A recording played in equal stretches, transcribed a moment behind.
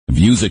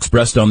views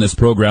expressed on this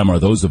program are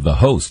those of the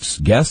hosts,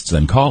 guests,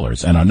 and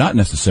callers, and are not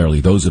necessarily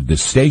those of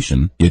this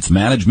station, its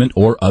management,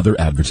 or other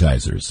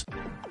advertisers.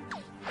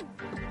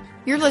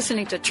 You're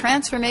listening to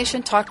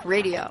Transformation Talk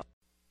Radio.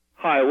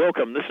 Hi,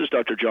 welcome. This is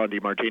Dr. John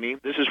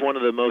DeMartini. This is one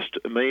of the most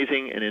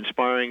amazing and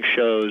inspiring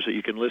shows that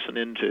you can listen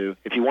into.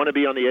 If you want to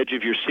be on the edge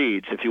of your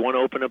seats, if you want to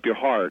open up your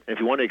heart, if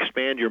you want to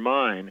expand your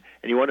mind,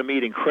 and you want to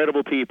meet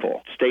incredible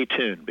people, stay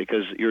tuned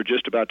because you're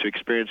just about to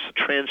experience a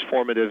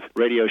transformative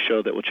radio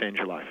show that will change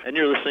your life. And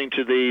you're listening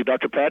to the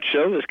Dr. Pat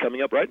Show that's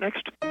coming up right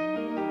next.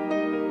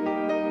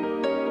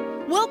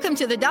 Welcome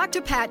to the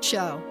Dr. Pat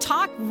Show.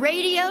 Talk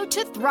radio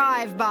to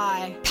thrive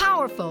by.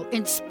 Powerful,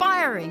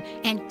 inspiring,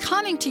 and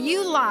coming to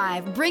you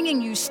live,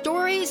 bringing you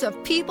stories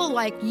of people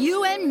like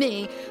you and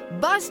me,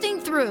 busting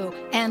through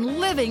and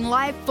living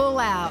life full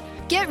out.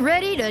 Get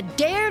ready to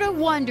dare to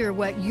wonder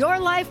what your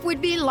life would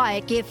be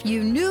like if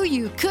you knew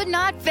you could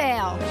not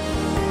fail.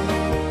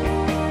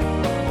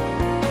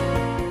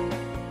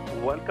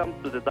 Welcome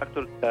to the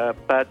Dr.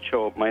 Pat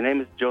Show. My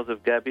name is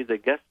Joseph Ghabi, the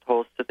guest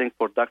host sitting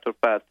for Dr.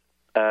 Pat.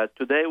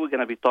 Today we're going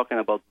to be talking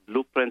about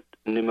Blueprint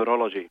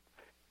Numerology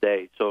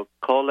Day. So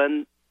call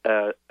in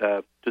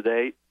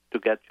today to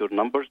get your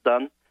numbers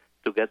done,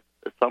 to get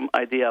some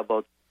idea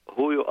about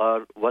who you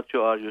are, what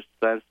you are, your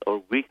strengths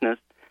or weakness,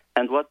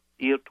 and what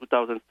year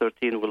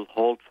 2013 will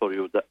hold for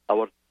you.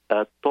 Our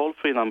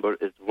toll-free number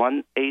is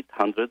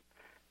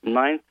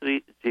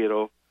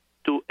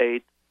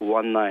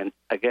 1-800-930-2819.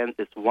 Again,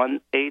 it's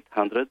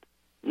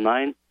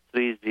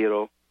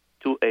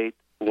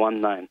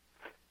 1-800-930-2819.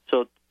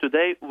 So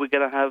today we're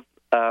gonna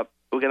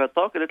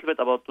talk a little bit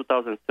about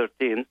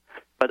 2013,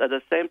 but at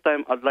the same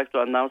time I'd like to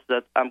announce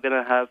that I'm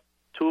gonna have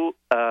two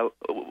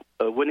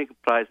winning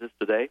prizes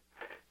today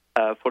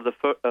for the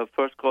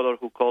first caller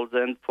who calls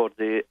in for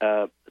the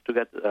to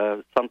get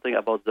something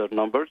about their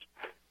numbers.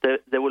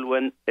 They will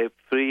win a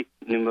free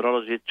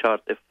numerology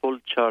chart, a full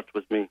chart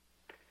with me.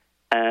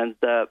 And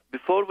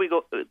before we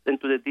go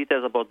into the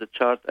details about the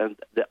chart and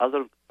the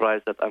other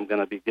prize that I'm going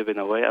to be giving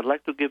away, I'd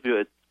like to give you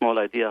a small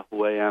idea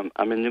who I am.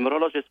 I'm a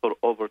numerologist for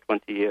over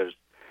 20 years.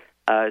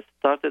 I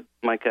started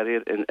my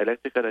career in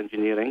electrical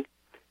engineering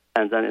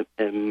and then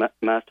a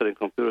master in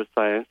computer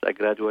science. I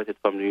graduated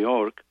from New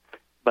York.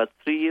 But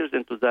 3 years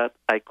into that,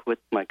 I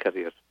quit my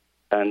career.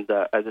 And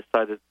I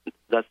decided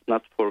that's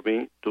not for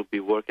me to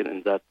be working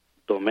in that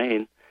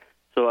domain.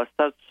 So I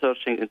started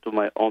searching into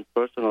my own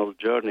personal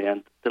journey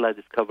until I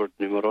discovered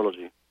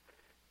numerology.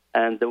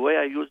 And the way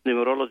I use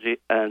numerology,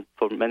 and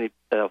for many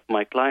of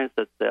my clients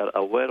that they are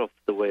aware of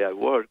the way I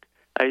work,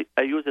 I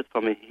use it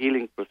from a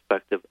healing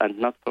perspective and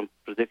not from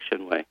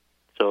prediction way.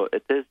 So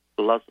it is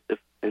lots of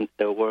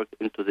work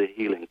into the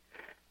healing.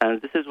 And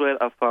this is where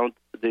I found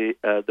the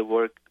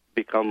work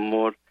become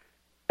more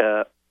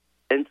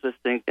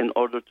interesting in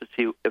order to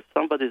see if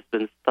somebody's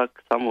been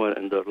stuck somewhere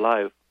in their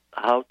life,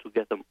 how to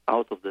get them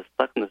out of the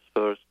stuckness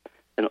first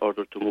in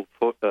order to move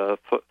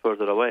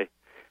further away.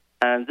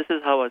 And this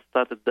is how I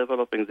started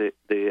developing the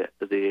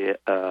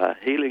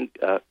healing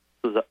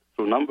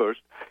through numbers.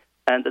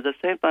 And at the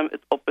same time,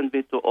 it opened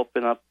me to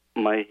open up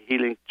my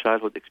Healing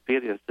Childhood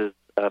Experiences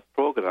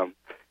program.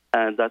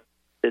 And that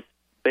its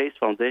base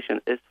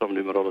foundation is from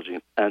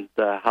numerology. And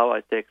how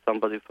I take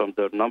somebody from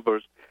their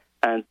numbers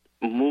and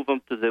move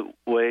them to the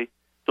way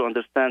to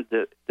understand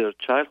their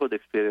childhood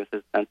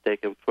experiences and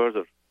take them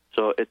further.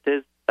 So it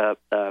is a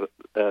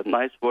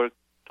nice work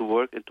to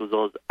work into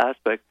those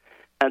aspects.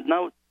 And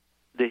now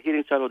the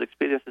Healing Childhood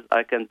Experiences,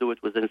 I can do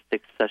it within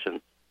 6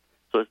 sessions.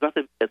 So it's not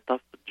a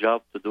tough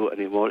job to do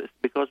anymore. It's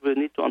because we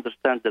need to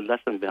understand the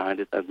lesson behind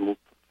it and move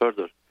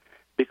further.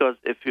 Because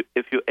if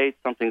you ate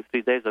something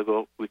 3 days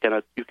ago, you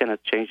cannot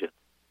change it.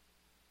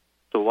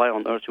 So why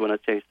on earth you want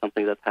to change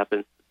something that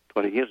happened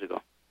 20 years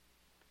ago?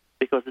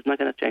 Because it's not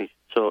going to change.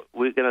 So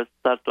we're going to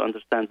start to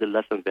understand the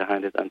lesson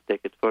behind it and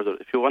take it further.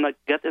 If you want to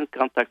get in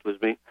contact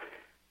with me,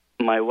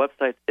 my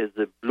website is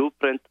the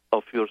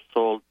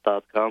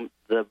blueprintofyoursoul.com,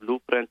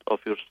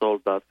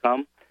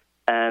 theblueprintofyoursoul.com,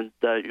 and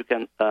you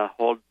can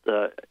hold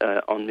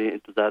on me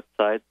into that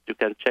site. You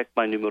can check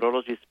my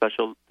numerology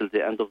special till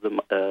the end of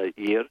the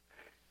year,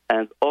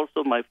 and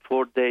also my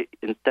 4-day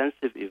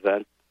intensive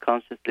event,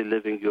 Consciously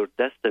Living Your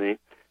Destiny,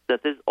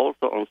 that is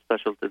also on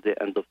special till the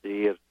end of the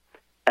year.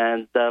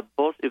 And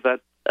both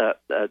events,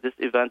 this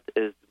event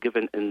is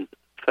given in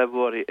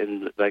February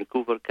in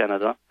Vancouver,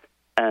 Canada,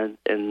 and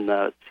in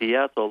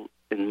Seattle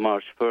in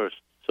March 1st.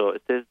 So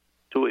it is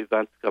 2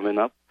 events coming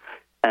up.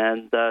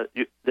 And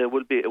there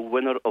will be a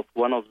winner of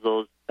one of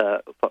those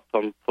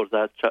for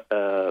that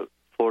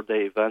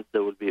 4-day event.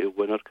 There will be a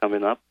winner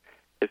coming up.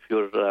 If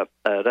you're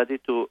ready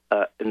to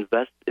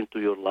invest into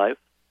your life,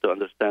 to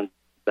understand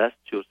best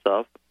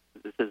yourself,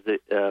 this is the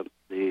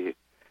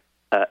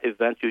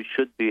event you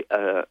should be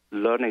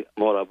learning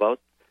more about.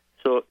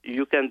 So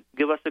you can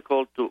give us a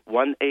call to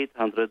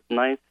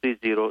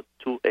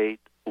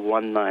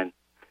 1-800-930-2819.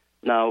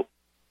 Now,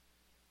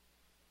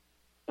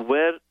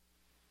 where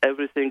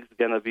everything's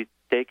going to be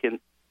taken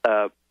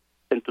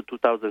into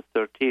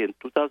 2013.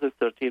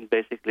 2013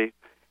 basically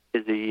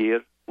is a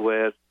year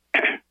where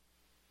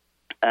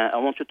I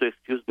want you to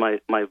excuse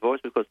my voice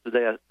because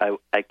today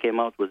I came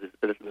out with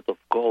a little bit of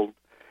cold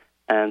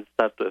and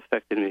started to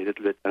affect me a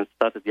little bit, and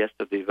started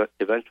yesterday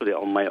eventually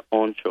on my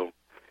own show.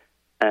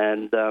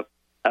 And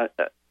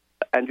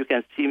you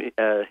can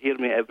hear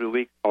me every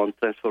week on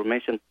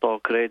Transformation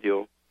Talk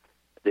Radio,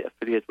 the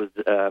affiliate with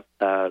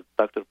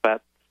Dr.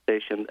 Pat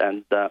station,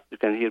 and you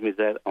can hear me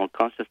there on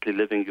Consciously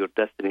Living Your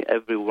Destiny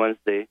every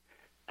Wednesday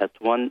at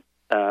 1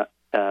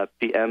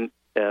 p.m.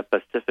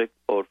 Pacific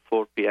or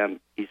 4 p.m.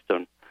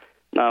 Eastern.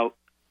 Now,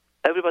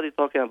 everybody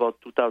talking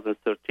about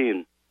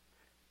 2013,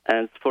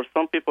 and for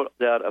some people,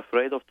 they are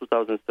afraid of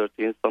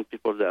 2013. Some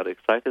people, they are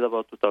excited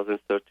about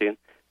 2013.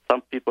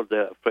 Some people, they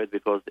are afraid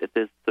because it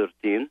is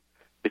 13,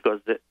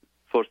 because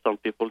for some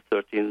people,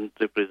 13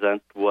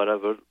 represents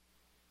whatever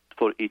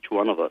for each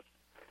one of us.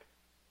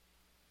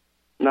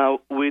 Now,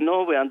 we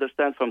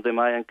understand from the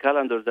Mayan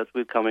calendar that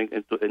we're coming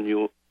into a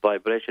new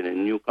vibration, a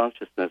new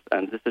consciousness,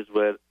 and this is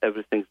where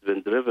everything's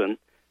been driven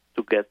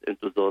to get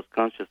into those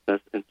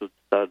consciousness and to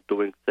start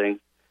doing things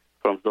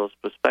from those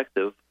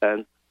perspectives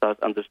and start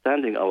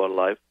understanding our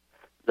life,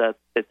 that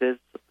it is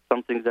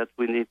something that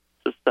we need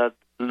to start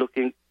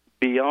looking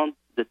beyond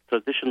the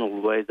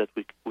traditional way that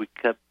we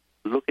kept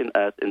looking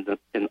at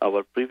in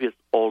our previous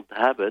old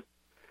habits,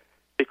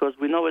 because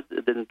we know it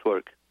didn't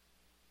work.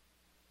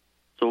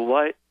 So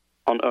why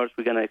on earth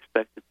we're going to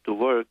expect it to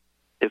work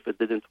if it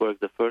didn't work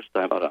the first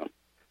time around?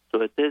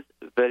 So it is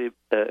very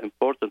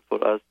important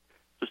for us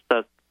to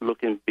start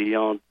looking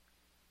beyond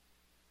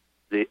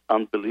the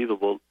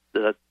unbelievable,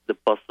 that the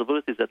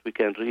possibilities that we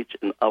can reach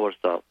in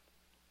ourselves,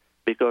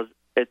 because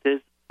it is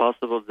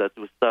possible that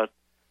we start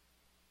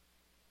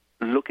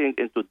looking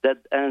into dead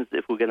ends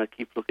if we're going to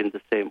keep looking the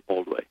same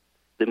old way.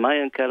 The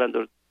Mayan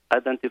calendar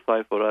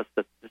identify for us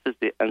that this is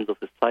the end of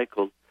the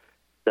cycle,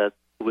 that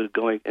we're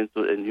going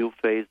into a new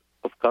phase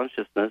of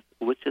consciousness,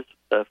 which is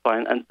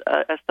fine. And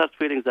I start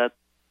feeling that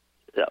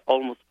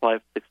almost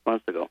 5-6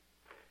 months ago.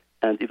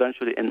 And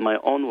eventually in my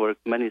own work,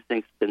 many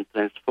things been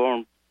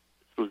transformed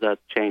through that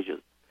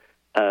changes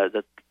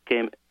that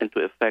came into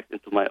effect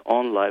into my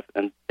own life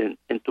and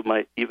into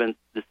my, even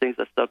the things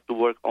I start to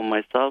work on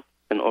myself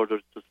in order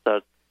to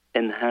start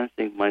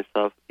enhancing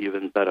myself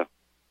even better.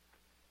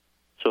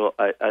 So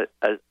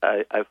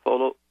I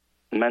follow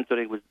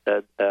mentoring with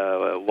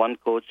one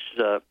coach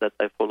that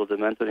I follow the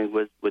mentoring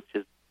with, which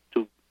is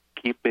to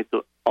keep me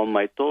on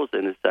my toes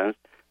in a sense,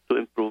 to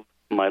improve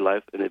my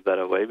life in a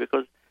better way.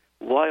 Because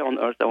why on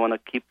earth I want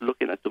to keep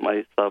looking into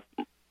myself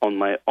on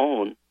my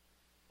own,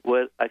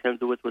 where I can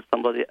do it with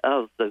somebody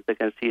else that they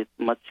can see it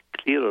much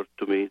clearer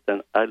to me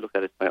than I look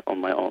at it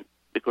on my own.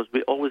 Because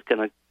we always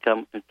going to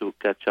come into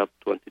catch up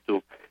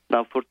 22.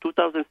 Now for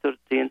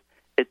 2013,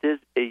 it is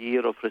a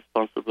year of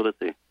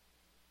responsibility.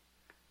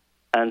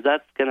 And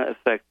that's going to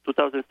affect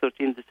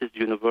 2013. This is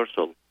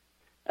universal.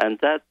 And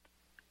that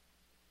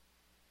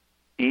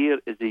year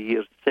is the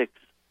year 6.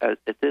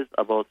 It is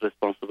about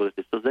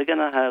responsibility. So they're going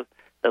to have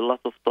a lot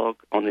of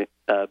talk on it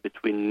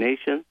between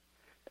nations.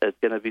 It's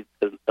going to be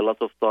a lot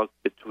of talk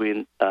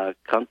between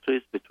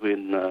countries,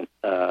 between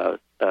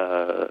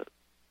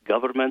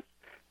governments,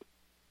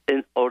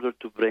 in order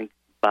to bring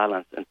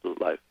balance into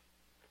life.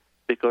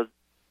 Because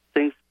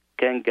things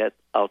can get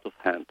out of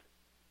hand.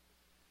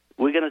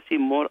 We're going to see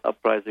more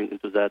uprising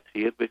into that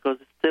here because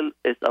it still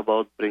is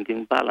about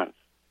bringing balance.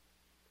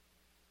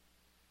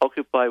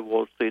 Occupy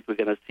Wall Street, we're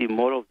going to see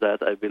more of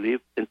that, I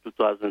believe, in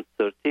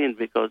 2013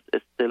 because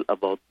it's still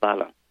about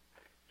balance.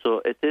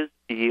 So it is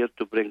a year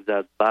to bring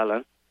that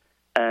balance,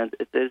 and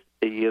it is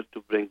a year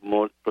to bring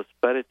more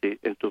prosperity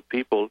into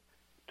people,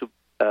 to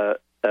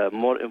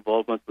more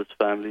involvement with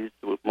families,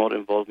 with more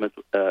involvement,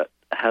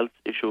 health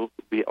issue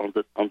be on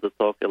the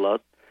talk a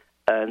lot,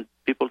 and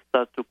people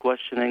start to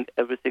questioning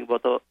everything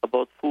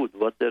about food,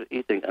 what they're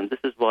eating, and this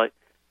is why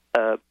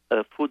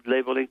food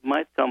labeling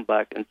might come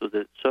back into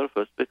the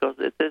surface because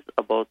it is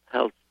about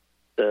health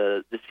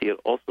this year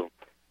also,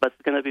 but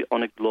it's going to be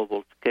on a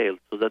global scale,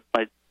 so that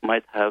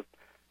might have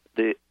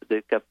the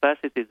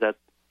capacity that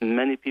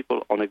many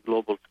people on a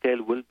global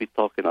scale will be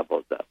talking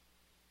about that.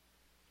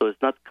 So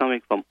it's not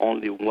coming from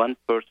only one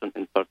person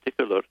in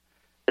particular.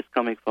 It's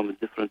coming from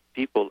different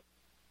people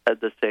at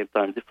the same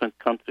time, different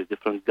countries,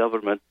 different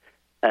governments,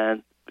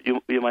 and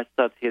you might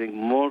start hearing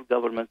more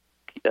governments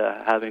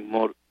having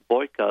more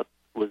boycott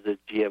with the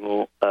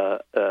GMO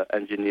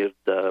engineered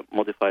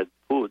modified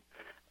food,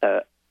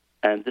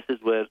 and this is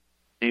where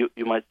you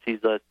might see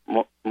that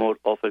more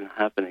often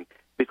happening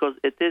because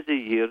it is a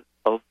year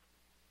of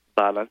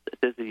balance, it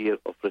is a year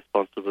of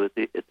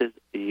responsibility, it is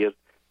a year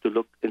to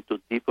look into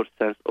deeper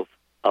sense of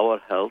our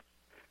health,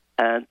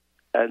 and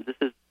this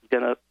is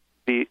going to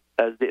be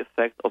as the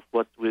effect of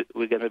what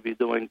we're going to be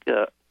doing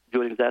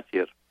during that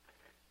year.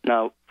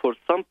 Now, for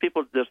some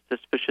people, they're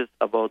suspicious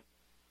about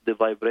the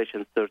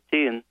vibration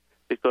 13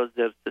 because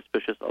they're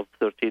suspicious of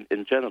 13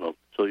 in general.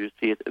 So you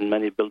see it in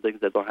many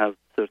buildings that don't have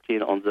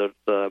 13 on their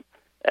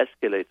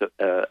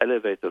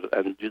elevator,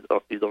 and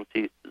you don't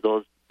see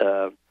those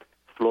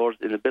floors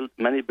in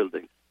many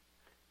buildings.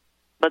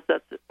 But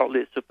that's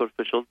only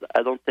superficial.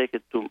 I don't take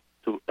it too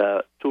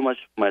too much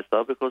for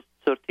myself because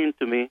 13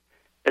 to me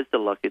is the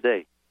lucky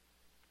day.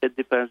 It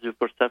depends on your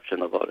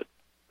perception about it.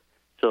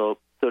 So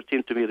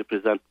 13 to me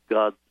represents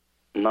God's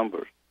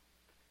number.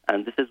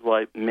 And this is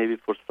why maybe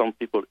for some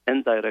people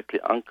indirectly,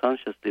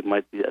 unconsciously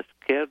might be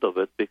scared of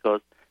it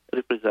because it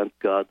represents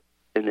God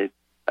in an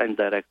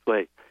indirect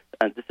way.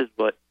 And this is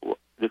why,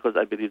 because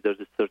I believe there's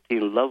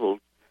 13 levels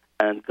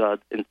and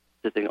God is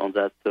sitting on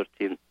that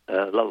 13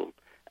 level.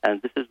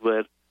 And this is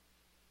where,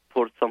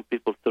 for some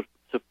people,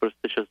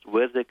 superstitious,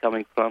 where they're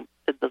coming from,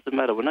 it doesn't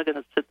matter. We're not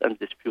going to sit and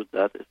dispute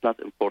that. It's not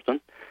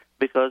important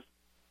because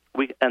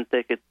we can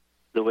take it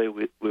the way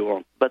we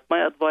want. But my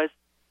advice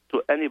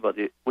to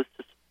anybody with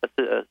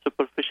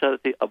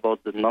superficiality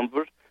about the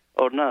number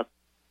or not,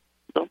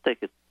 don't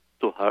take it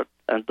too hard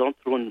and don't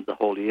ruin the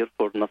whole year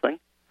for nothing.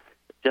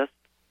 Just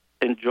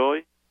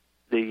enjoy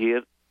the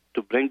year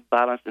to bring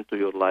balance into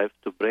your life,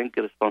 to bring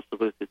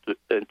responsibility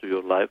into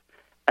your life,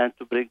 and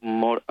to bring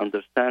more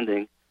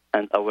understanding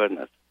and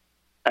awareness.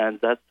 And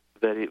that's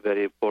very,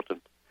 very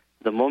important.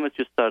 The moment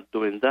you start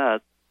doing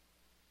that,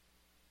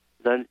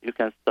 then you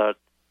can start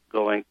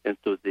going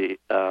into the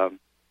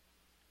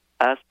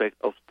aspect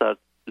of start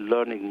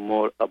learning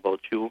more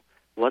about you.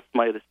 What's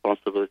my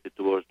responsibility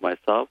towards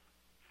myself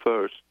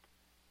first,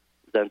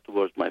 then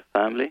towards my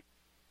family,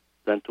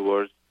 then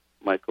towards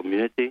my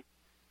community,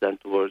 then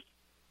towards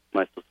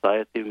my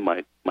society,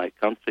 my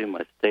country,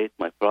 my state,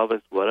 my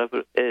province, whatever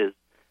it is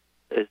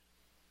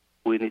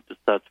we need to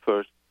start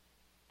first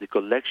the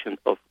collection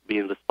of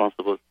being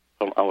responsible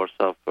from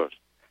ourselves first.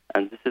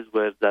 And this is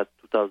where that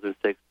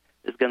 2006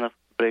 is going to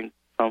bring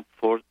some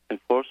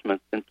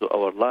enforcement into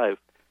our life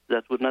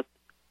that we're not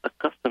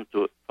accustomed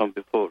to from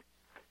before.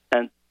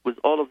 And with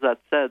all of that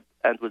said,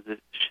 and with the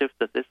shift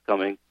that is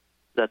coming,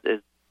 that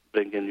is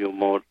bringing you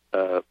more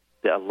the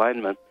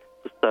alignment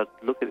to start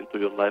looking into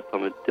your life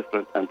from a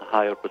different and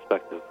higher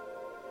perspective.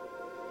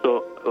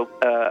 So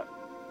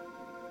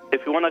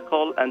if you want to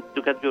call and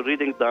to get your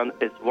reading done,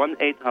 it's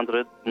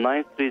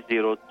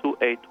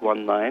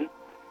 1-800-930-2819.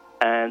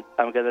 And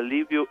I'm going to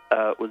leave you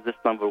with this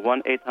number,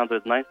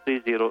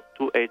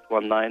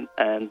 1-800-930-2819,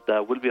 and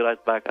we'll be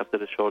right back after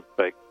the short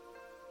break.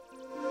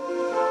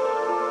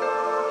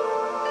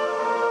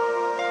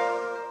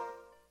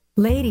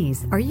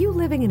 Ladies, are you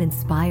living an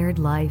inspired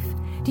life?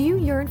 Do you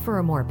yearn for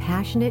a more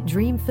passionate,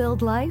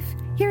 dream-filled life?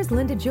 Here's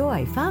Linda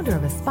Joy, founder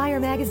of Aspire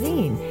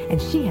Magazine, and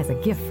she has a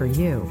gift for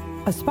you.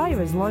 Aspire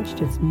has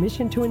launched its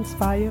Mission to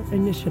Inspire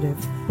initiative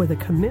with a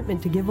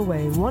commitment to give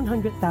away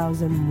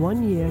 100,000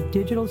 one-year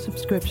digital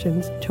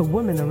subscriptions to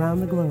women around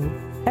the globe.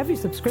 Every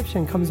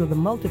subscription comes with a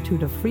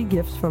multitude of free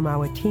gifts from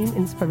our Team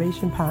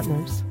Inspiration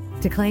partners.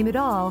 To claim it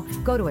all,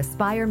 go to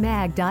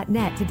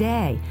aspiremag.net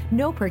today.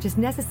 No purchase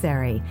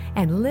necessary,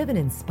 and live an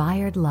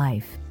inspired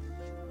life.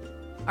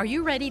 Are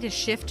you ready to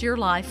shift your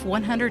life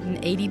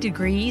 180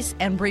 degrees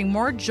and bring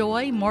more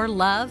joy, more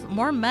love,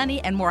 more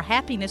money, and more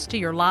happiness to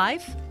your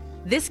life?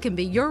 This can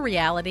be your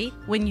reality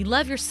when you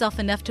love yourself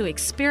enough to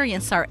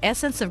experience our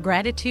Essence of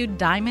Gratitude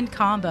Diamond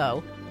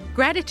Combo.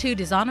 Gratitude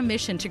is on a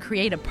mission to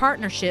create a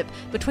partnership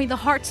between the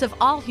hearts of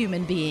all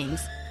human beings.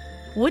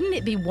 Wouldn't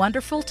it be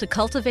wonderful to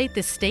cultivate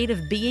this state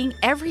of being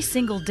every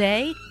single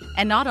day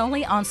and not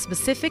only on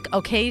specific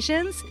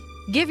occasions?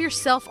 Give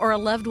yourself or a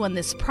loved one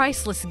this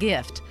priceless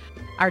gift.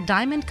 Our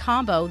Diamond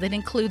Combo that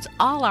includes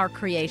all our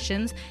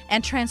creations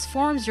and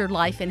transforms your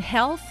life in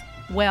health,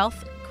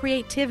 wealth,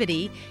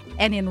 creativity,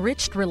 and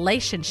enriched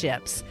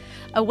relationships.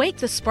 Awake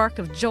the spark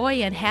of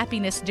joy and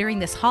happiness during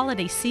this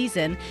holiday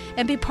season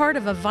and be part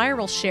of a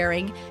viral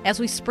sharing as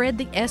we spread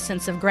the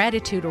essence of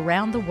gratitude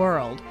around the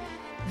world.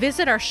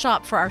 Visit our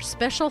shop for our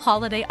special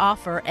holiday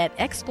offer at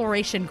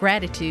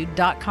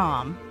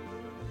explorationgratitude.com.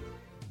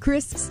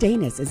 Chris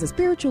Stanis is a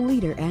spiritual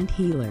leader and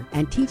healer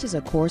and teaches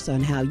a course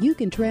on how you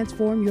can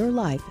transform your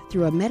life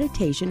through a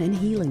meditation and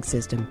healing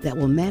system that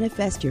will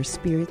manifest your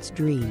spirit's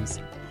dreams.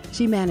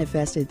 She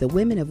manifested the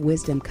Women of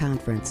Wisdom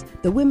Conference,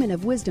 the Women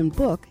of Wisdom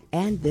book,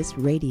 and this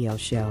radio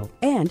show.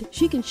 And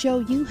she can show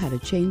you how to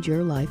change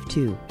your life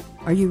too.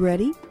 Are you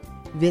ready?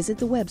 Visit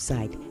the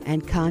website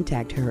and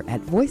contact her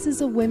at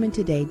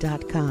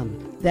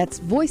voicesofwomentoday.com. That's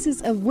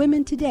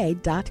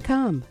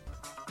voicesofwomentoday.com.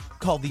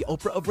 Called the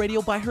Oprah of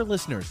Radio by her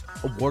listeners,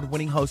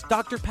 award-winning host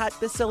Dr. Pat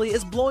Baccili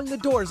is blowing the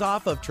doors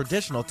off of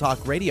traditional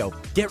talk radio.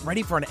 Get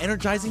ready for an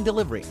energizing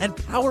delivery and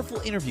powerful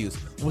interviews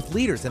with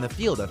leaders in the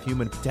field of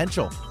human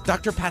potential.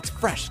 Dr. Pat's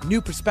fresh, new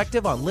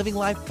perspective on living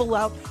life full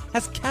out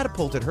has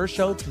catapulted her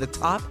show to the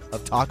top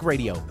of talk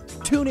radio.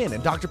 Tune in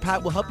and Dr.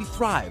 Pat will help you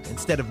thrive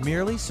instead of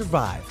merely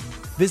survive.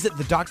 Visit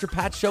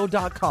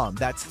thedrpatshow.com.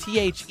 That's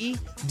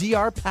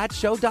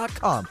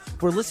THEDRPatshow.com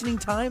for listening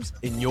times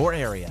in your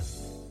area.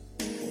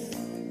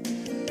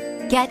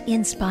 Get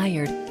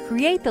inspired.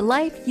 Create the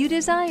life you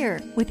desire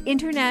with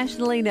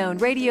internationally known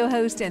radio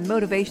host and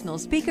motivational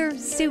speaker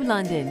Sue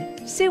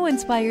London. Sue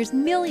inspires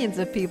millions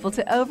of people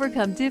to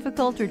overcome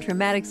difficult or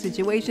traumatic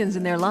situations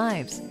in their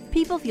lives.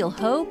 People feel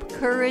hope,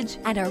 courage,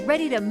 and are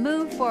ready to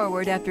move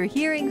forward after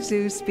hearing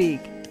Sue speak.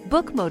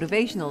 Book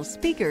motivational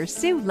speaker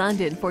Sue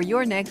London for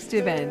your next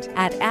event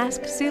at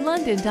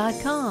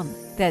AskSueLondon.com.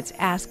 That's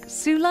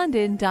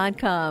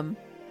AskSueLondon.com.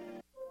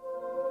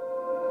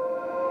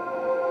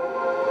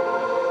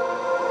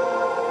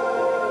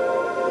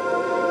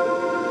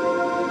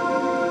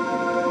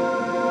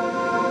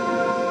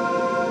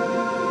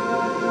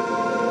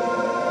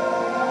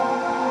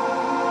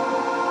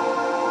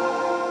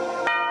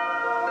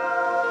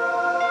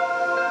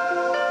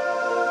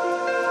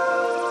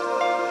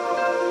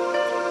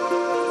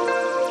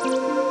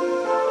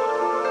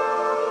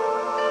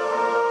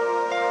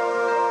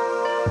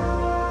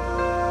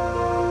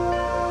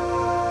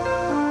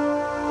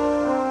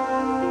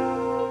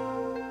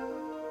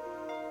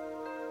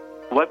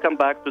 Welcome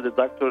back to the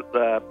Dr.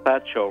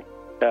 Pat Show.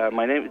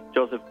 My name is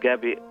Joseph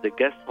Ghabi, the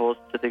guest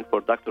host sitting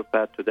for Dr.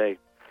 Pat today.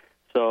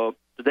 So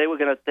today we're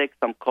going to take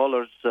some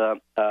callers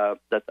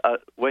that are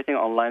waiting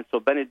online. So,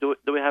 Benny, do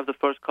we have the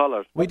first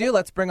caller? We do.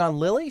 Let's bring on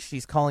Lily.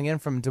 She's calling in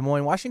from Des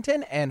Moines,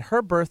 Washington, and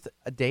her birth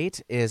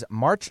date is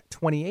March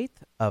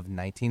 28th of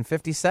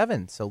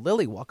 1957. So,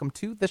 Lily, welcome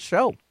to the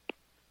show.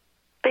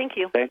 Thank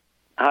you.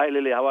 Hi,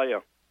 Lily. How are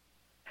you?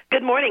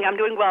 Good morning. I'm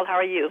doing well. How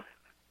are you?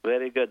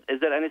 Very good.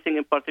 Is there anything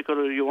in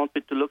particular you want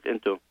me to look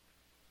into?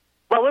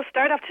 Well, we'll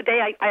start off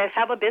today. I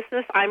have a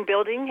business I'm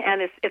building,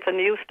 and it's a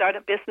new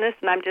startup business,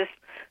 and I'm just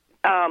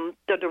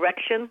the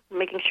direction,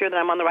 making sure that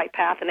I'm on the right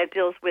path, and it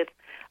deals with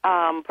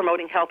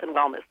promoting health and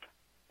wellness.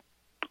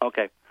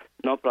 Okay,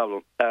 no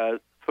problem.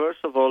 First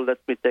of all,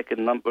 let me take a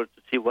number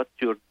to see what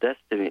your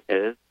destiny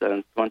is,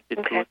 and 22,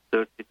 okay.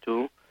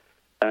 32,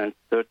 and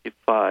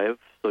 35,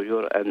 so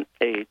you're an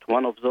 8,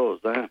 one of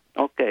those. Huh?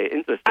 Okay,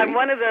 interesting. I'm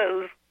one of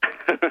those.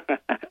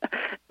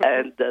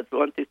 And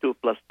 22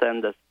 plus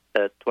 10, that's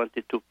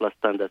 22 plus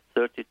 10, that's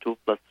 32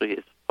 plus 3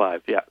 is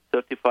 5. Yeah,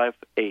 35,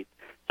 8.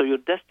 So your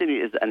destiny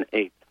is an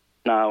 8.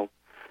 Now,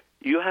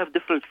 you have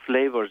different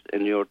flavors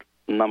in your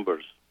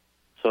numbers.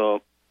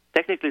 So,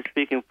 technically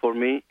speaking, for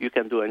me, you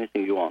can do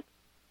anything you want.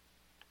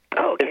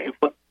 Oh, okay.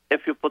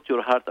 If you put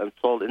your heart and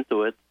soul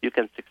into it, you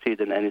can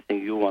succeed in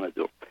anything you want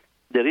to do.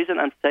 The reason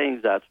I'm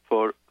saying that,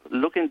 for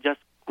looking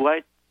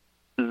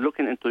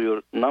into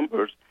your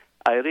numbers,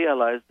 I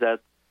realized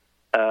that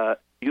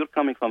you're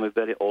coming from a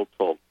very old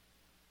soul.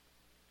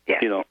 Yeah.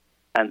 You know,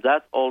 and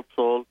that old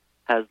soul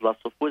has lots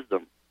of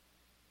wisdom.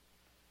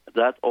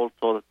 That old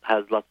soul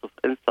has lots of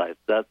insight.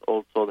 That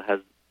old soul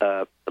has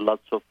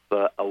lots of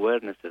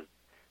awarenesses.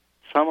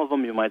 Some of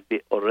them you might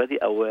be already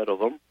aware of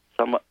them.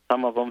 Some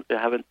of them you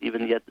haven't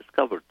even yet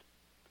discovered.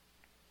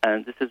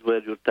 And this is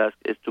where your task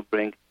is to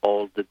bring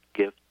all the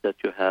gifts that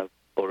you have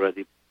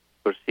already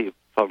perceived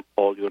from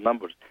all your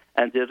numbers.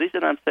 And the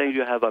reason I'm saying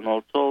you have an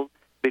old soul,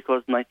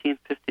 because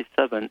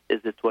 1957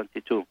 is the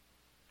 22.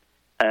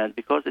 And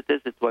because it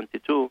is the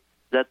 22,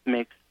 that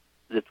makes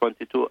the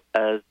 22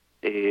 as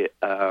a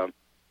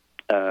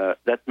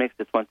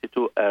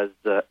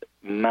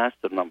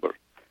master number.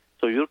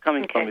 So you're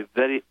coming from a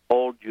very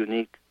old,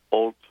 unique,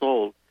 old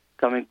soul,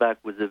 coming back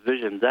with a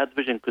vision. That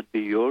vision could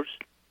be yours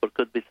or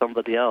could be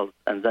somebody else,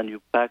 and then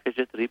you package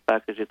it,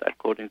 repackage it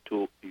according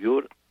to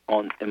your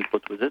own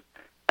input with it,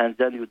 and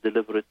then you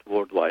deliver it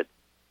worldwide.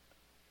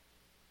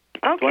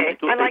 Okay,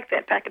 I like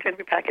that. Package and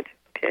repackage.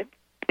 Okay.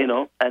 You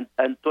know, and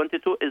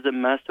 22 is a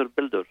master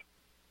builder.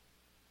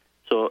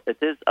 So it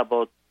is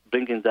about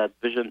bringing that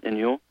vision in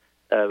you,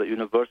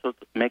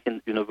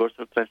 making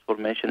universal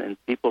transformation in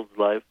people's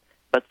life.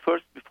 But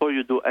first, before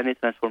you do any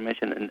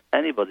transformation in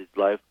anybody's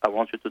life, I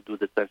want you to do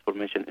the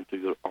transformation into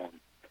your own.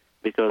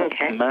 Because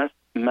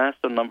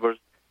master numbers,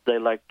 they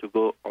like to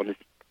go in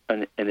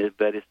a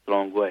very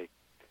strong way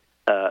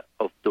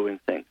of doing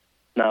things.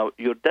 Now,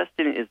 your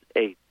destiny is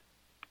 8.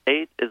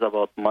 8 is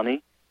about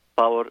money,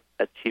 power,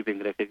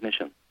 achieving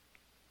recognition.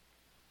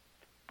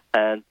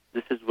 And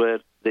this is where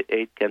the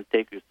 8 can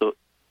take you. So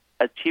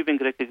achieving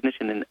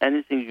recognition in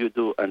anything you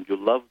do and you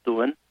love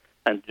doing,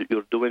 and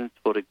you're doing it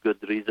for a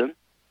good reason,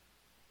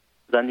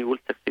 then you will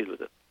succeed with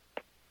it.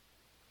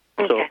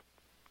 Okay. So,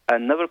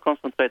 and never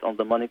concentrate on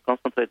the money,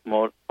 concentrate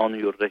more on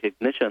your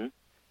recognition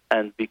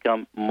and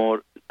become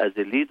more as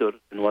a leader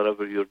in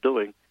whatever you're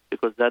doing,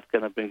 because that's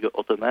going to bring you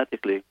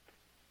automatically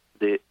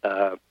the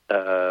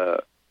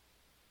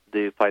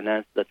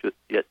finance that you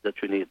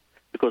need.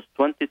 Because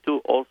 22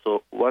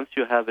 also, once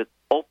you have it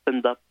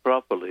opened up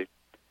properly,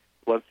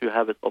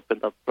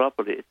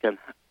 it can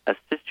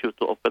assist you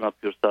to open up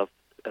yourself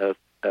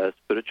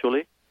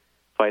spiritually,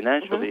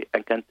 financially,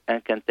 and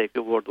can take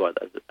you worldwide,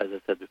 as I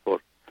said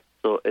before.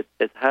 So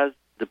it has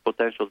the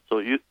potential. So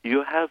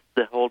you have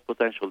the whole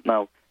potential.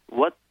 Now,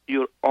 what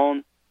your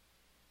own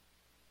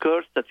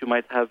curse that you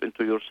might have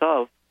into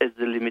yourself is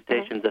the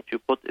limitation that you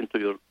put into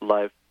your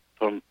life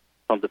from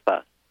the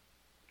past.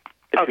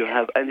 If you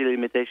have any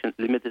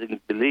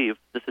limiting belief,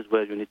 this is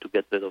where you need to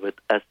get rid of it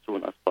as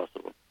soon as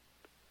possible.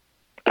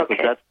 Because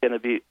that's going to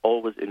be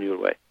always in your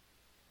way.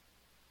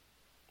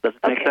 Does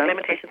it make sense?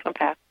 Limitations from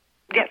past.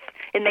 Yes,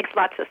 it makes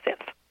lots of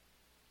sense.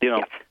 You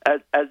know,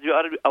 as you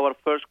are our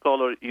first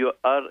caller, you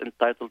are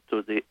entitled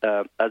to the,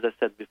 as I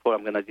said before,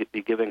 I'm going to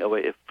be giving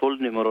away a full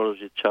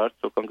numerology chart.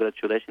 So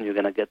congratulations, you're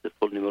going to get the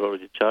full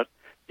numerology chart.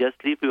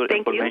 Just leave your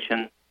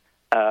information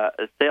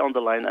stay on the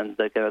line, and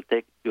they're going to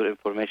take your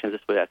information.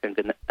 This way I can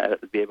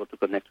be able to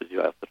connect with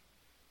you after.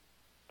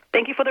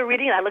 Thank you for the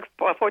reading. I look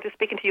forward to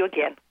speaking to you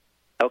again.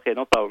 Okay,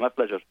 no problem. My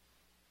pleasure.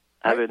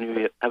 Have a new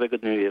year. Have a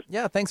good New Year.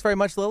 Yeah, thanks very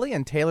much, Lily.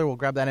 And Taylor will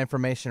grab that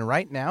information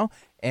right now.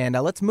 And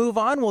let's move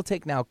on. We'll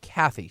take now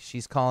Kathy.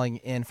 She's calling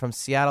in from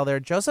Seattle there,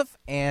 Joseph.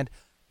 And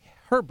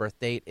her birth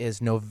date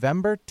is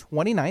November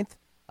 29th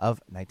of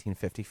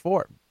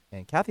 1954.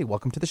 And Kathy,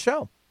 welcome to the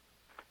show.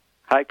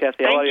 Hi,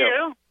 Kathy. How are you? Thank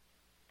you.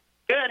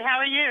 Good. How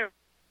are you?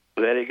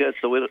 Very good.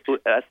 So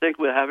I think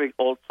we're having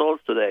All Souls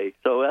today.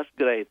 So that's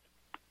great.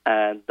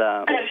 And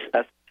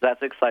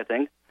that's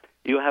exciting.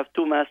 You have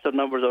 2 master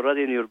numbers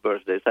already in your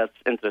birthdays. That's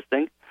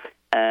interesting.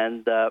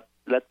 And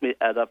let me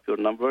add up your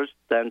numbers.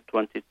 10,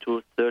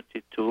 22,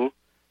 32.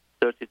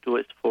 32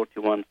 is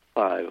 41,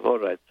 5. All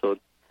right. So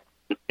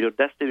your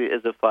destiny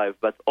is a 5.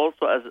 But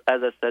also, as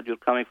I said, you're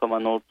coming from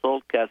an old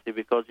soul, Kathy,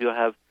 because you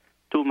have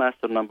 2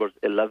 master numbers,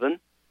 11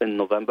 in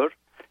November,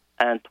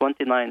 and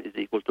 29 is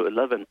equal to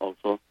 11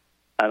 also,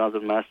 another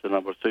master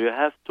number. So you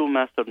have 2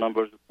 master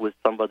numbers with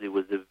somebody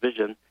with a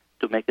vision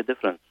to make a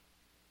difference.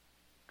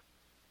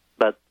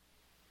 But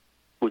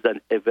with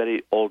a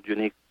very old,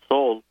 unique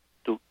soul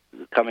to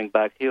coming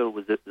back here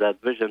with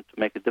that vision to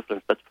make a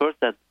difference. But first,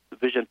 that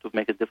vision to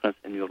make a difference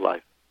in your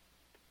life.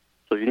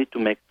 So you need to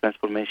make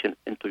transformation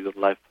into your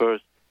life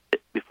first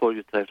before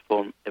you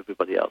transform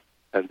everybody else.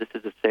 And this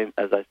is the same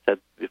as I said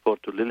before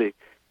to Lily,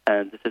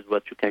 and this is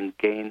what you can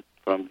gain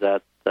from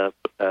that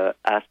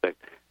aspect.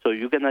 So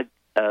you're going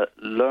to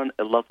learn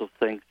a lot of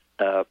things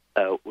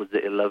with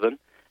the 11.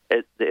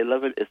 The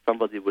 11 is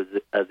somebody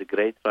as a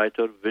great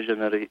writer,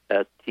 visionary,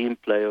 team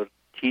player,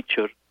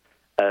 teacher,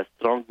 a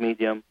strong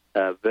medium,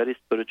 a very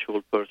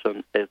spiritual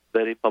person, a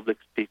very public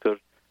speaker,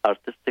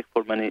 artistic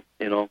for many,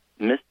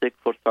 mystic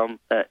for some,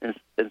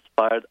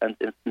 inspired, and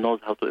knows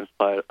how to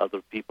inspire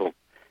other people.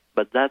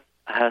 But that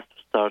has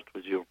to start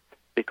with you,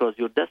 because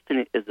your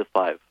destiny is a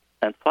 5.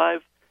 And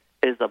 5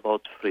 is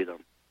about freedom.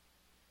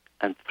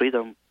 And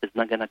freedom is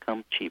not going to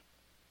come cheap.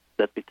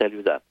 Let me tell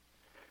you that.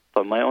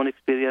 From my own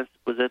experience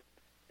with it,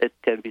 it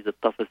can be the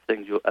toughest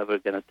thing you're ever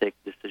going to take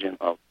decision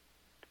of.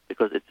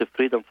 Because it's a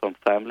freedom from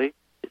family,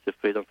 it's a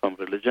freedom from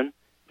religion,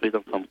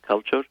 freedom from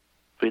culture,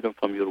 freedom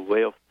from your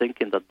way of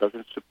thinking that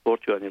doesn't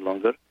support you any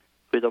longer,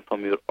 freedom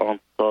from your own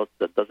thoughts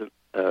that doesn't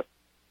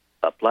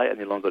apply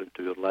any longer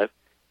into your life,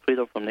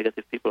 freedom from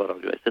negative people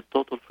around you. It's a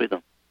total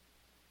freedom.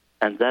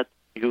 And that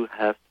you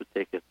have to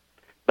take it.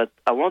 But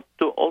I want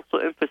to also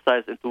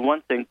emphasize into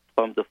one thing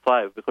from the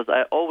 5, because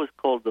I always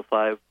call the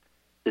 5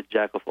 the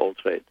jack of all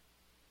trades.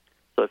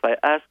 So if I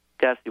ask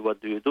Cassie,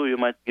 what do? You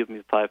might give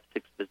me 5,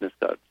 6 business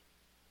cards.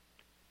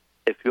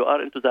 If you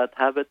are into that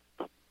habit,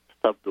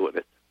 stop doing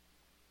it.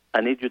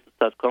 I need you to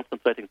start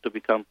concentrating to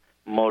become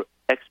more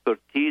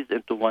expertise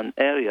into one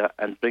area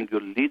and bring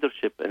your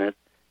leadership in it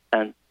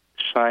and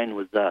shine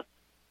with that.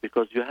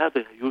 Because you have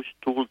a huge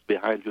tools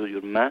behind you,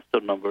 your master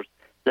numbers,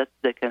 that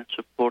they can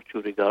support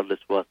you regardless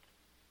what.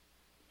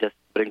 Just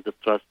bring the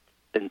trust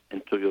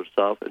into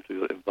yourself, into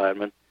your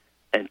environment,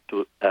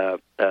 into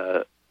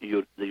the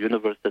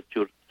universe that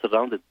you're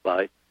surrounded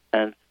by,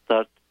 and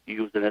start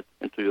using it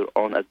into your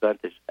own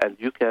advantage. And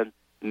you can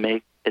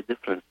make a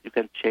difference. You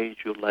can change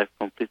your life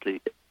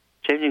completely.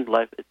 Changing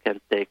life, it can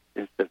take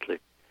instantly,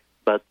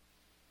 but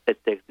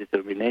it takes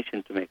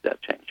determination to make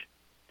that change.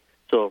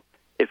 So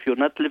if you're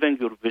not living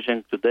your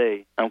vision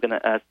today, I'm going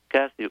to ask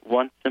Kathy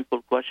one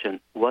simple question.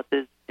 What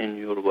is in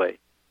your way?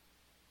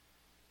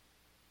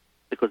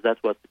 Because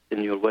that's what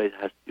in your way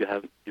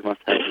you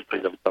must have the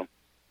freedom from.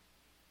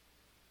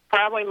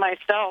 Probably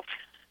myself.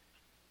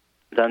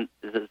 Then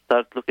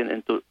start looking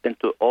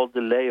into all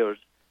the layers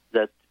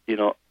that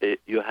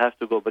you have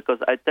to go. Because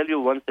I tell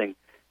you one thing,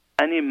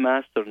 any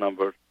master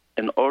number,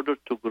 in order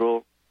to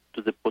grow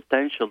to the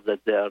potential that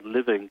they are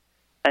living,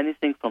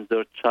 anything from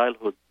their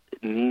childhood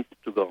needs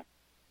to go.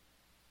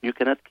 You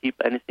cannot keep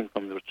anything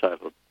from your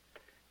childhood,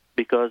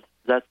 because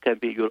that can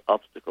be your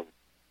obstacle.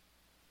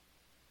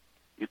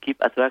 You keep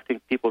attracting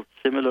people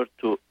similar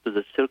to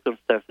the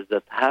circumstances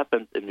that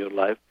happened in your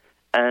life,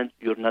 and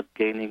you're not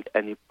gaining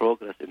any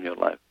progress in your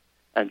life,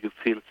 and you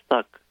feel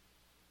stuck.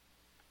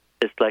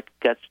 It's like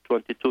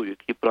catch-22. You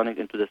keep running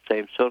into the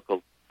same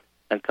circle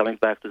and coming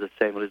back to the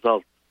same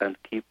result, and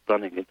keep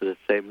running into the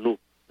same loop,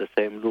 the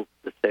same loop,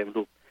 the same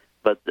loop.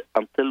 But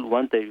until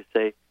one day you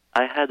say,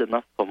 I had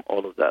enough from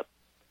all of that.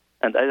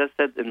 And as I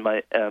said in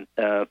my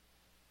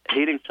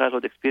healing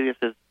childhood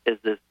experiences is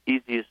the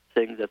easiest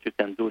thing that you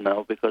can do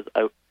now, because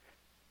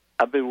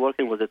I've been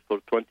working with it for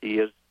 20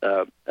 years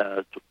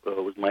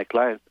with my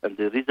clients. And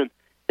the reason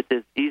it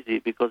is easy,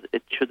 because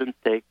it shouldn't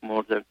take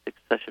more than 6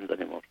 sessions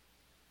anymore.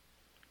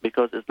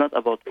 Because it's not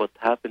about what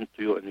happened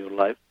to you in your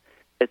life.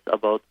 It's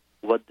about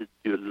what did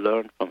you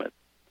learn from it.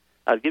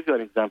 I'll give you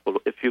an example.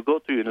 If you go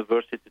to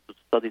university to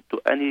study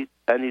to any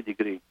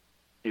degree,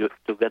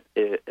 to get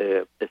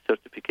a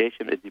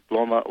certification, a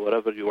diploma,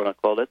 whatever you want to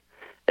call it,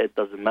 it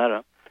doesn't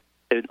matter.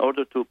 In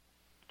order to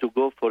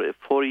go for a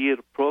 4-year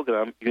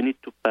program, you need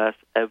to pass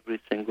every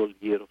single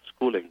year of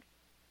schooling.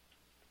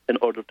 in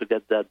order to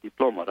get that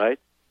diploma, right?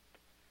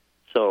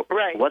 So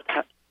right. What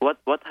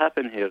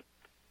happened here?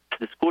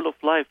 The School of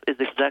Life is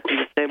exactly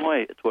the same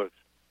way it works.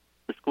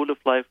 The School of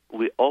Life,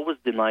 we always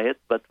deny it,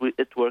 but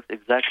it works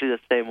exactly the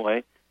same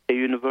way. A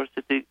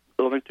university,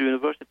 going to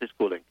university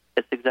schooling,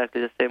 it's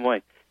exactly the same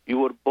way. You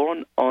were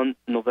born on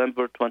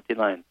November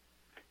 29th,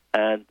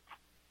 and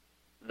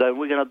then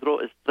we're going to draw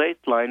a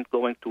straight line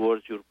going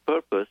towards your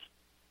purpose,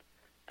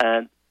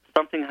 and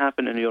something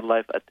happened in your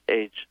life at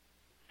age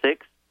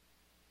 6,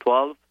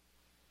 12,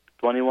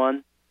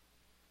 21,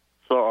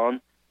 so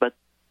on. But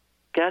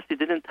Cassie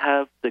didn't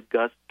have the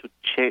guts to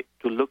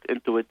look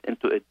into it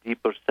into a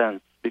deeper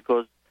sense,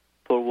 because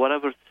for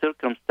whatever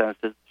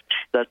circumstances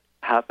that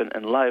happen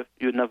in life,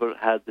 you never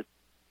had the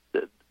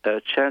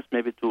chance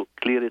maybe to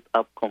clear it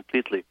up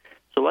completely.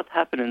 So what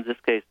happened in this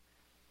case?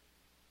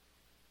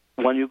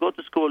 When you go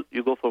to school,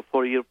 you go for a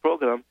 4-year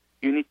program,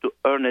 you need to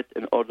earn it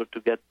in order to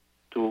get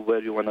to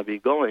where you want to be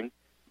going.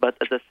 But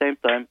at the same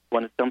time,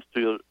 when it comes to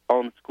your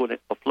own schooling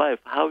of life,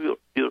 how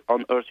you're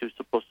on earth, you're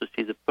supposed to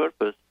see the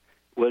purpose,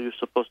 where you're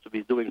supposed to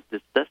be doing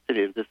this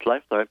destiny in this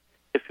lifetime,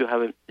 if you're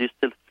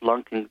still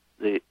flunking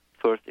the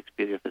first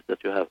experiences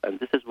that you have. And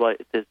this is why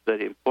it is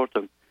very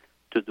important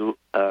to do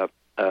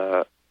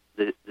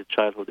the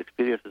childhood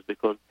experiences,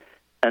 because,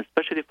 and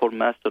especially for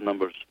master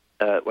numbers,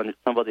 when it's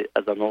somebody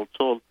as an old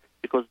soul,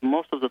 because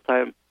most of the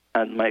time,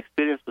 and my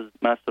experience with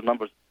master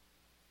numbers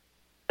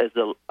is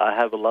I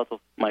have a lot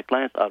of my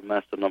clients are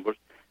master numbers,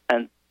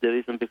 and the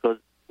reason because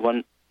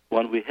when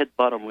we hit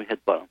bottom,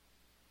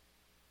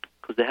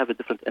 because they have a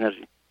different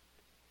energy,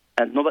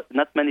 and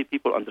not many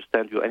people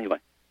understand you anyway.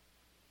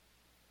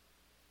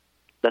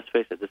 Let's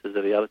face it, this is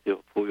the reality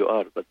of who you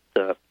are. But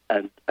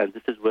and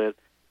this is where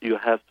you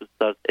have to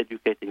start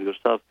educating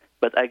yourself.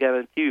 But I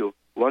guarantee you,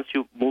 once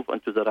you move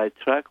onto the right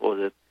track with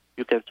it,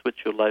 you can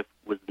switch your life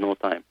with no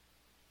time.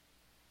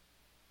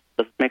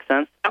 Does it make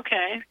sense?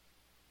 Okay.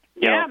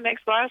 Yeah, it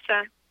makes a lot of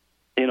sense.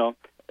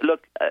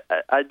 Look,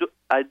 I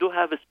do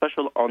have a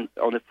special on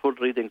a full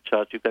reading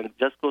chart. You can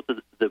just go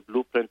to the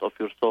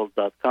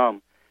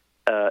blueprintofyoursoul.com.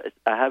 I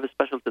have a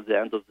special to the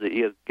end of the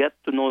year. Get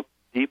to know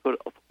deeper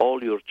of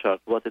all your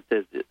chart, what it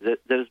is.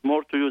 There is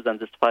more to you than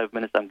this 5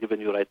 minutes I'm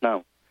giving you right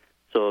now.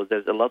 So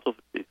there's a lot of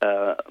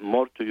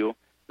more to you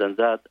than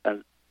that,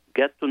 and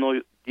get to know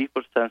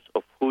deeper sense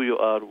of who you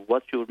are,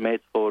 what you're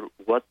made for,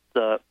 what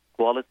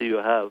quality you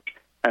have,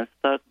 and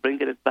start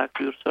bringing it back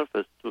to your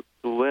surface, to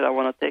where I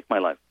want to take my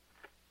life.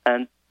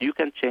 And you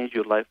can change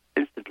your life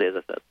instantly, as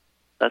I said.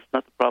 That's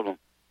not a problem.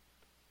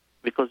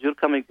 Because you're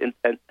coming in,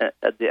 and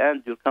at the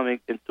end, you're coming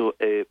into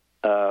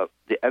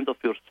the end of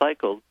your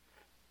cycle,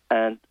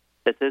 and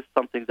it is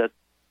something that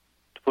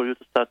for you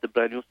to start a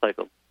brand new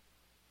cycle.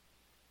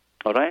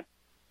 All right?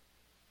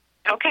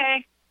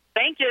 Okay.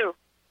 Thank you.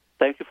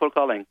 Thank you for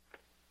calling.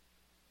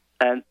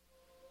 And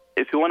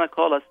if you want to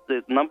call us,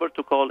 the number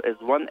to call is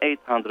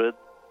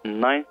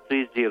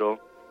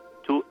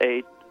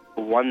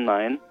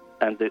 1-800-930-2819,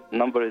 and the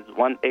number is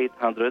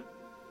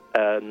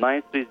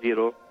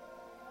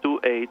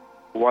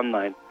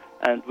 1-800-930-2819.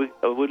 And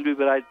we'll be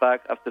right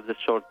back after this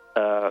short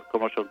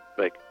commercial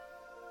break.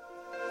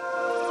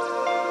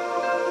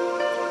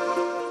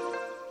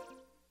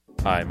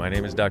 Hi, my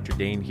name is Dr.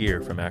 Dane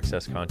here from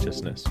Access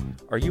Consciousness.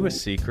 Are you a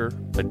seeker,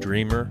 a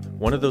dreamer,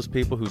 one of those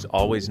people who's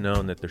always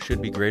known that there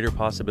should be greater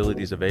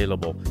possibilities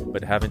available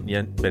but haven't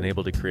yet been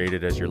able to create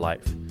it as your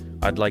life?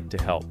 I'd like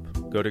to help.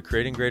 Go to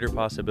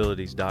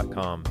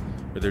creatinggreaterpossibilities.com,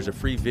 where there's a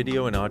free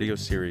video and audio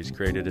series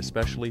created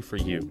especially for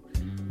you.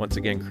 Once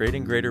again,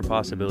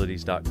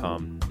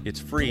 creatinggreaterpossibilities.com.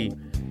 It's free,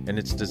 and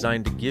it's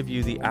designed to give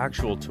you the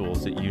actual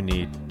tools that you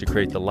need to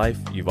create the life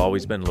you've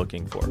always been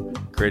looking for.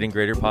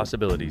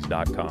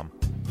 creatinggreaterpossibilities.com.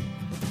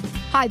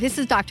 Hi, this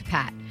is Dr.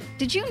 Pat.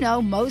 Did you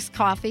know most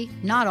coffee,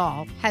 not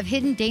all, have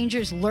hidden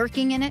dangers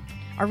lurking in it?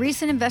 A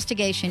recent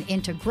investigation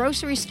into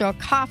grocery store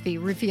coffee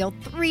revealed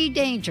 3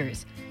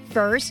 dangers.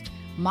 First,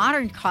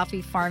 modern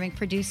coffee farming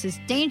produces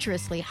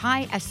dangerously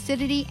high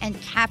acidity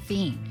and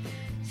caffeine.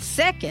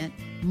 Second,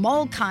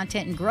 mold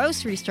content in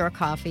grocery store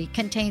coffee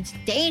contains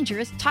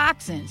dangerous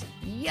toxins.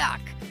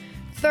 Yuck!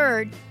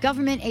 Third,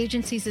 government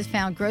agencies have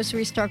found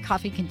grocery store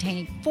coffee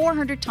containing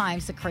 400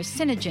 times the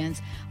carcinogens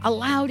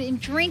allowed in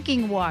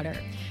drinking water.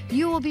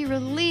 You will be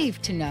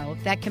relieved to know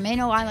that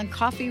Camino Island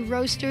Coffee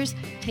Roasters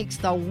takes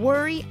the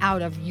worry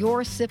out of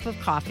your sip of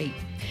coffee.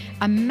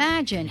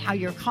 Imagine how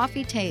your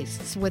coffee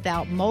tastes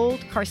without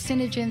mold,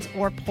 carcinogens,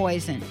 or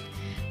poison.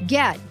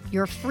 Get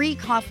your free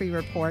coffee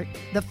report,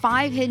 The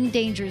 5 Hidden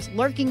Dangers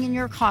Lurking in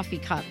Your Coffee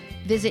Cup.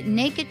 Visit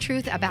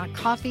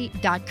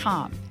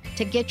nakedtruthaboutcoffee.com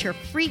to get your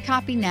free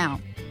copy now.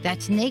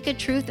 That's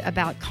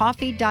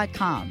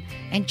nakedtruthaboutcoffee.com.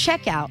 And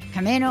check out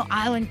Camino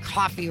Island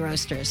Coffee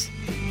Roasters.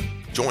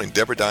 Join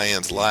Deborah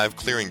Diane's live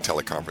clearing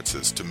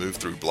teleconferences to move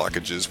through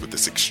blockages with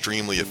this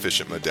extremely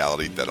efficient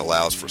modality that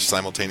allows for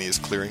simultaneous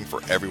clearing for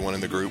everyone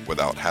in the group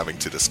without having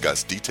to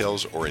discuss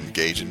details or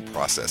engage in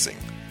processing.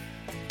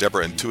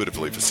 Deborah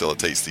intuitively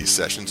facilitates these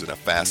sessions in a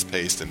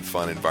fast-paced and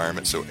fun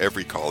environment, so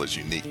every call is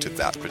unique to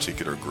that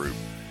particular group.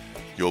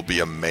 You'll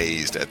be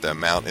amazed at the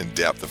amount and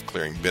depth of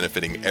clearing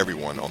benefiting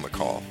everyone on the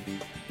call.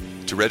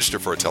 To register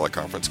for a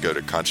teleconference, go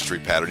to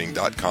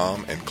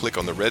consciousrepatterning.com and click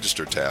on the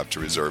Register tab to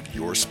reserve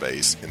your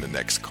space in the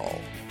next call.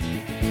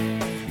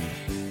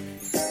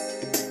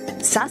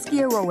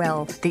 Saskia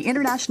Roel, the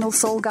international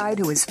soul guide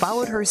who has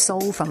followed her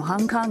soul from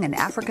Hong Kong and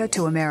Africa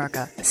to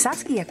America.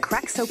 Saskia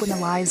cracks open the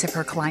lives of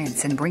her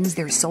clients and brings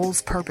their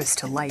soul's purpose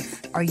to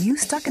life. Are you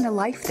stuck in a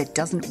life that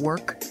doesn't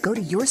work? Go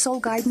to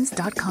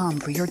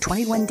yoursoulguidance.com for your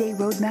 21-day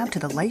roadmap to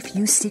the life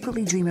you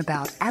secretly dream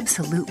about,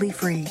 absolutely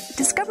free.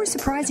 Discover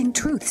surprising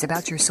truths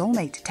about your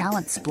soulmate,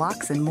 talents,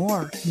 blocks, and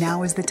more.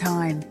 Now is the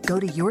time. Go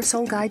to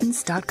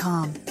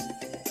yoursoulguidance.com.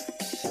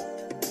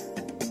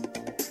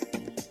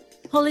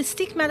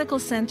 Holistic Medical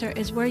Center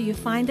is where you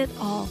find it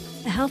all.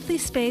 A healthy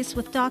space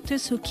with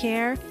doctors who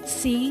care,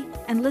 see,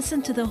 and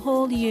listen to the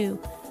whole you.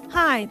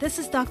 Hi, this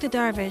is Dr.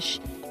 Darvish.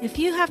 If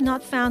you have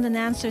not found an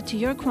answer to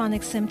your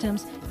chronic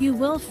symptoms, you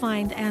will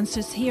find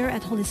answers here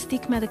at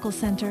Holistic Medical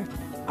Center.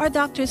 Our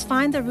doctors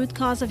find the root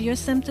cause of your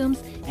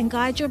symptoms and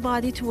guide your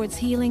body towards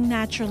healing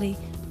naturally.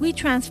 We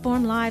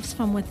transform lives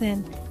from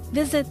within.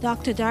 Visit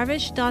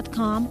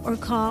drdarvish.com or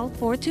call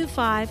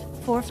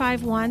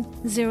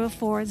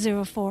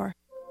 425-451-0404.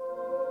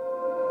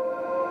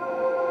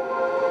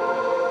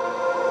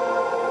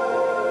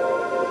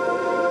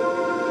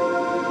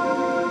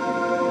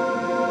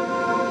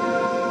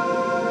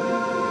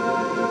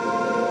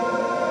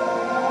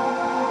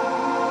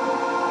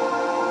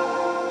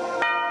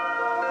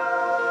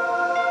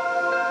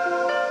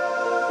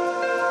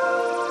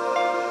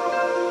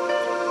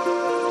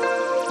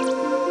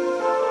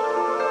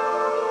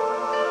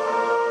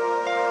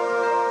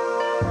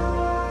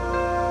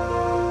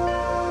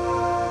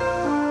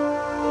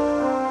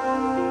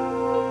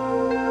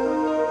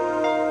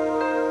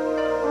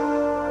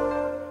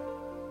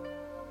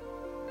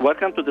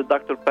 Welcome to the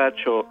Dr. Pat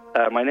Show.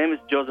 My name is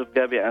Joseph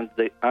Ghabi, and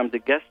I'm the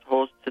guest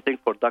host sitting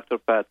for Dr.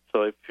 Pat.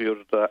 So if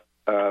you're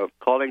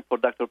calling for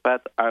Dr.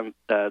 Pat, I'm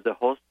the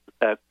host,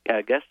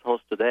 guest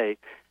host today.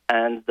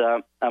 And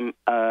I'm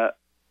a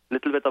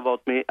little bit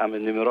about me. I'm a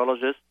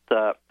numerologist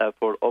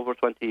for over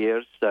 20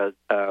 years.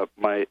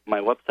 My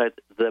website,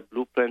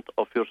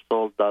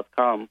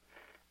 theblueprintofyoursoul.com,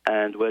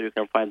 and where you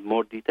can find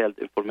more detailed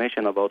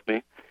information about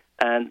me.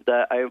 And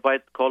I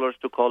invite callers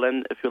to call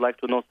in. If you'd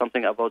like to know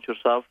something about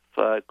yourself,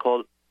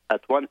 call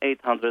at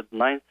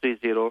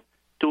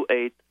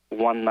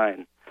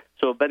 1-800-930-2819.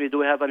 So, Benny, do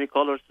we have any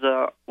callers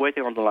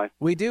waiting on the line?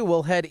 We do.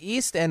 We'll head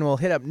east and we'll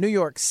hit up New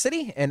York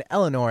City. And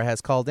Eleanor has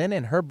called in,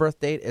 and her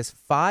birth date is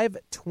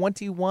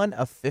 5/21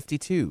 of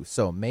 52.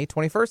 So, May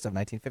 21st of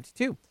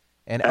 1952.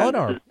 And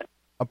Eleanor.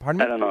 Pardon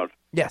me? Eleanor.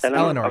 Yes,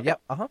 Eleanor. Okay.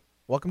 Yep.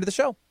 Welcome to the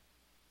show.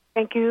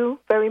 Thank you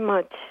very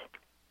much.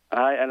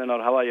 Hi,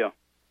 Eleanor. How are you?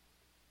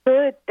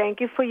 Good.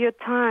 Thank you for your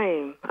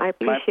time. I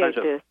appreciate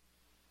this.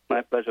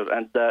 My pleasure.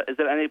 And is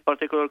there any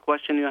particular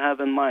question you have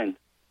in mind?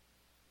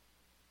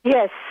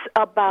 Yes,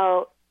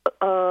 about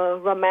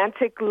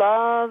romantic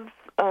love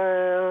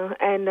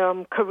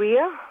and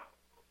career.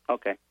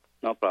 Okay,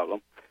 no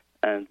problem.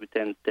 And we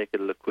can take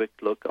a quick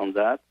look on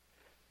that.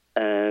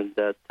 And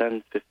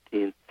 10,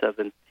 15,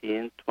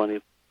 17,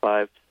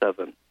 25,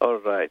 7. All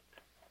right.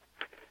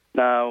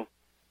 Now,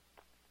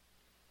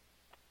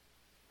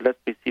 let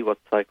me see what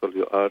cycle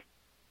you are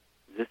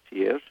this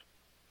year.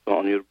 So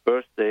on your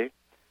birthday,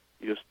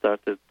 you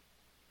started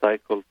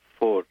cycle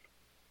 4.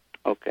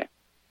 Okay.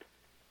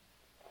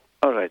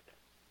 All right.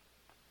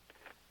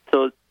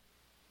 So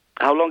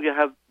how long you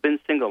have been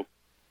single?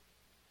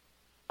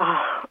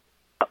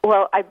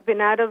 Well, I've been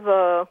out of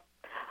a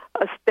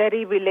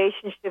steady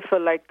relationship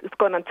for it's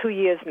going on 2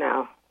 years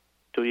now.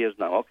 2 years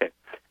now, okay.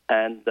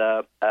 And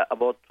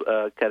about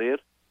career?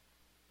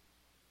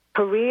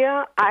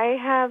 Career, I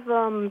have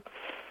a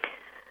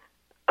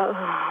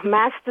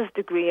master's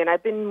degree, and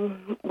I've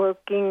been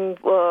working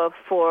for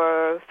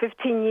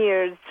 15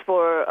 years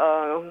for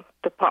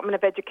Department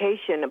of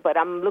Education, but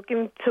I'm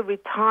looking to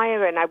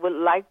retire, and I would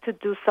like to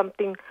do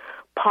something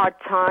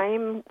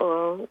part-time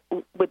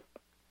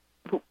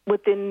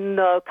within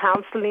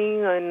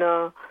counseling and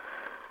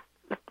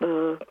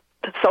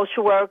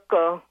social work,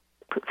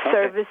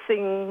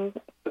 servicing.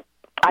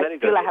 I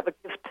feel I have a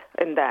gift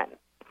in that.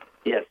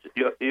 Yes,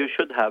 you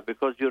should have,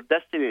 because your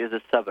destiny is a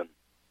 7.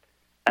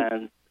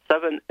 And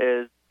 7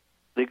 is,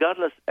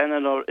 regardless,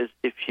 Eleanor, is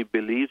if she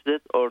believes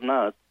it or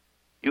not,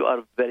 you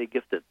are very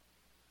gifted.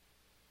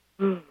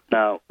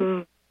 Now,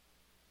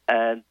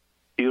 and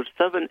your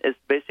 7 is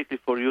basically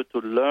for you to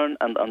learn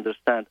and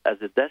understand,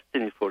 as a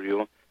destiny for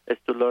you, is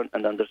to learn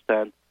and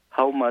understand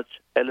how much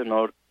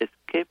Eleanor is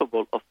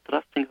capable of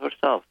trusting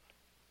herself.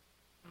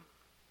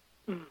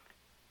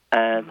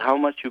 And how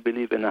much you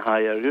believe in a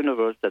higher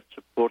universe that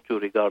supports you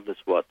regardless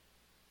what.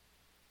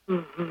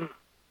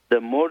 The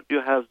more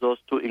you have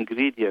those two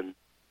ingredients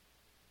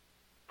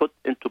put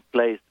into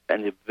place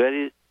in a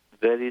very,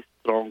 very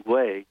strong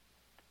way,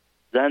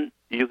 then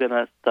you're going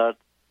to start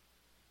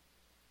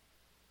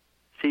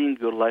seeing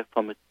your life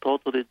from a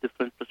totally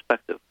different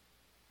perspective.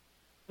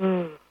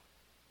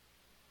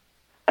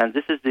 And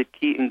this is the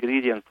key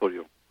ingredient for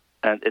you.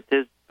 And it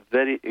is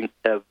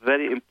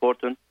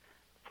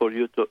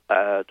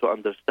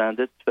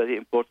it's very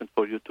important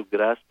for you to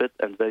grasp it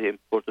and very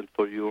important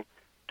for you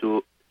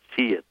to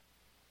see it.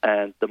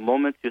 And the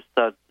moment you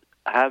start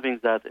having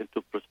that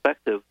into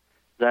perspective,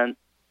 then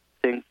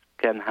things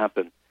can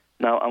happen.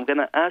 Now, I'm going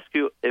to ask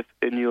you if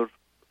in your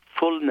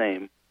full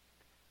name,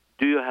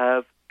 do you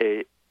have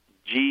a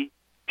G,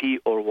 P,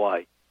 or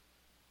Y?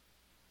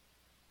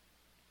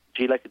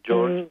 G like a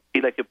George,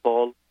 P like a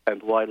Paul,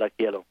 and Y like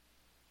yellow.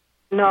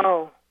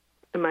 No.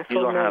 In my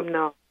full name,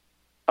 no.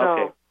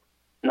 Okay.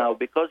 Now,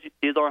 because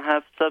you don't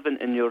have 7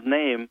 in your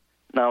name,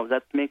 now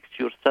that makes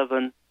your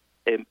 7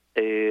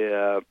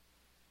 a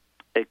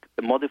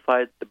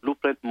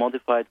blueprint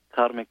modified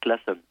karmic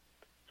lesson.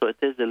 So it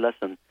is a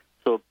lesson.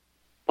 So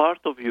part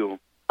of you,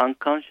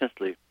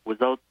 unconsciously,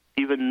 without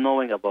even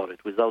knowing about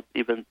it, without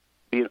even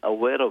being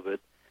aware of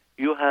it,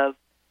 you have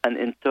an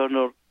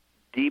internal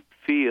deep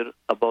fear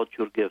about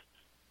your gifts.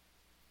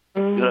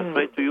 You're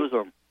afraid to use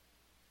them.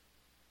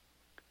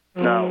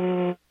 Now,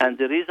 and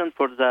the reason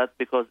for that,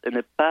 because in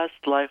a past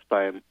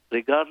lifetime,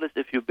 regardless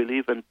if you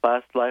believe in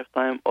past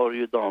lifetime or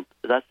you don't,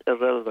 that's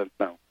irrelevant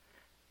now.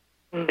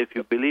 If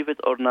you believe it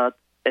or not,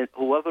 and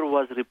whoever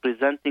was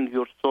representing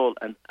your soul,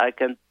 and I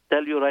can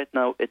tell you right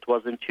now, it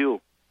wasn't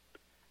you.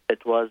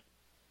 It was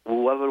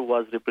whoever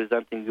was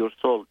representing your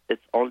soul.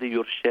 It's only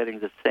you're sharing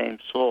the same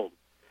soul.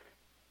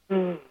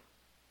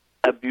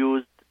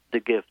 Abused the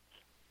gifts.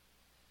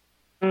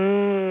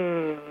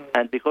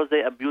 And because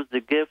they abused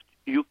the gift,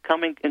 you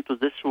coming into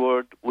this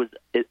world with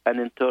an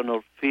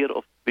internal fear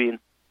of being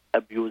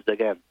abused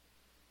again.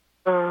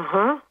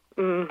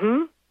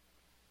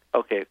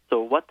 Okay,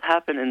 so what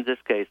happened in this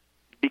case?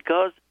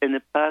 Because in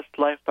a past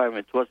lifetime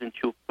it wasn't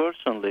you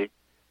personally,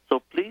 so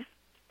please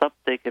stop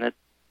taking it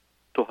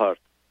to heart.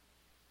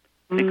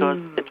 Because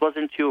it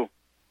wasn't you.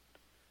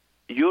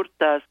 Your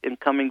task in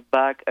coming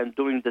back and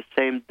doing the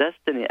same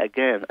destiny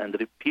again and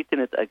repeating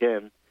it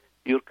again,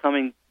 you're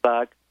coming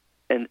back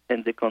in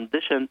the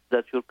condition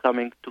that you're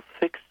coming to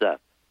fix that.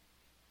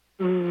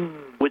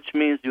 Which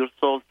means your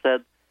soul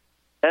said,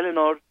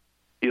 Eleanor,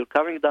 you're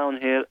coming down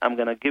here, I'm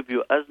going to give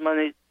you as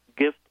many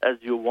gifts as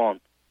you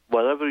want.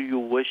 Whatever you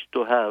wish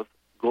to have,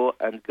 go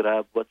and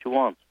grab what you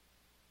want.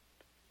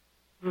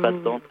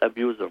 But don't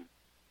abuse them.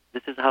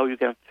 This is how you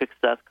can fix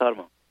that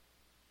karma.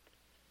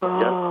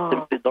 Just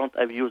simply don't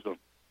abuse them.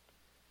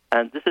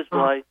 And this is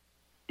why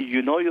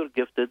you know you're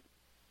gifted,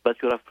 but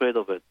you're afraid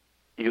of it.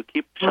 You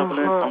keep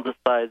shoveling it on the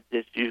side.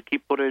 You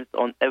keep putting it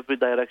on every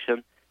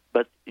direction,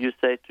 but you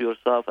say to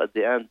yourself at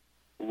the end,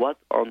 what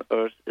on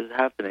earth is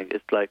happening?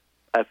 It's like,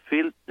 I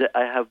feel that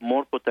I have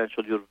more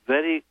potential. You're a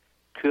very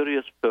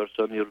curious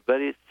person. You're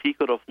very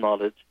seeker of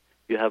knowledge.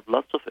 You have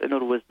lots of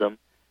inner wisdom.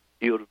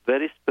 You're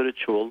very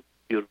spiritual.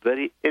 You're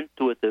very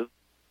intuitive.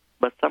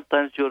 But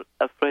sometimes you're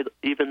afraid,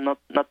 even not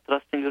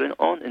trusting your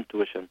own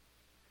intuition.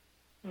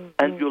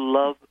 And you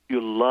love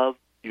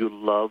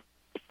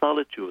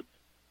solitude.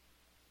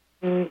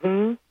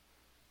 And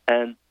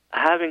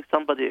having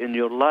somebody in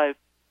your life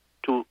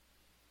to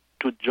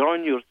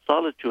join your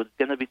solitude is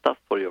going to be tough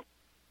for you.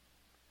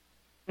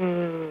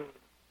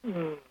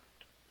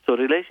 So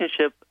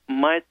relationship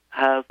might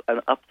have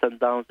an ups and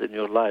downs in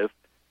your life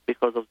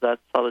because of that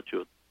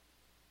solitude.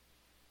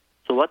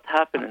 So what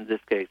happened in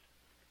this case?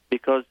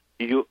 Because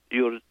you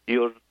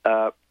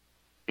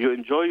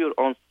enjoy your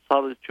own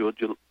solitude,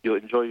 you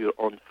enjoy your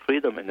own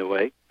freedom in a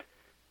way,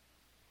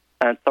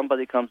 and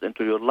somebody comes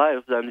into your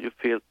life, then you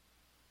feel,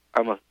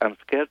 I'm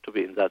scared to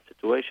be in that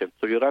situation.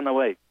 So you run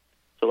away.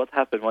 So what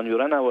happened? When you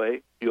run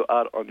away, you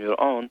are on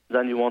your own,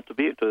 then you want to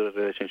be into a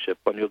relationship.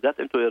 When you get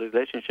into a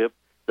relationship,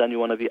 then you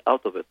want to be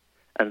out of it.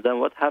 And then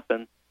what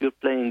happened? You're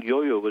playing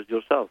yo-yo with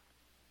yourself.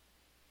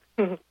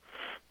 When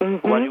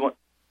you want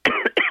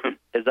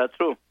is that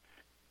true?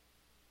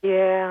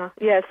 Yeah.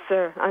 Yes,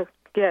 sir.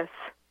 Yes.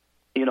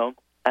 You know,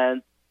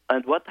 and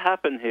what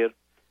happened here,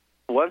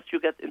 once you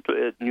get into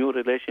a new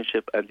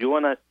relationship and you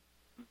want to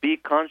be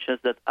conscious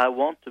that I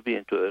want to be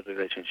into a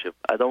relationship.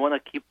 I don't want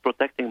to keep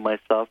protecting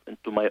myself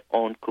into my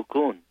own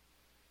cocoon,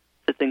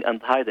 sitting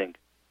and hiding.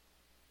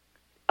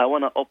 I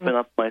want to open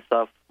up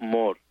myself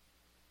more.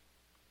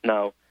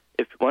 Now,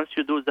 if once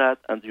you do that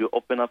and you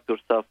open up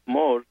yourself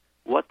more,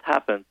 what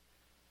happens?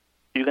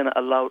 You're going to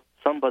allow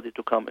somebody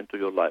to come into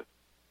your life.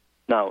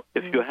 Now,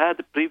 if you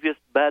had previous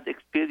bad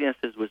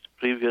experiences with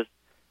previous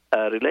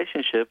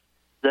relationships,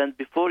 then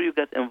before you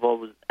get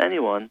involved with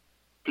anyone,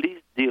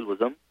 please deal with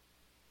them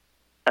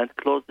and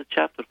close the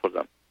chapter for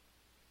them.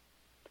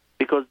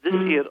 Because this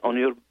year,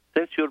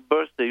 since your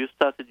birthday, you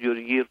started your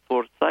year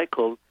 4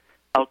 cycle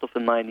out of the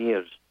 9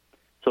 years.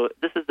 So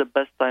this is the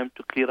best time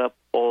to clear up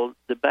all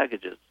the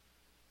baggages.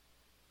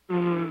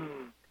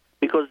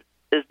 Because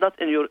it's not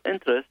in your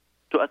interest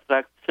to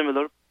attract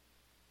similar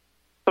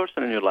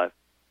person in your life.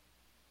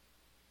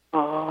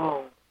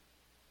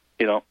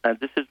 You know, and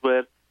this is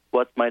where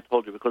what might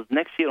hold you. Because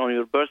next year on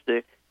your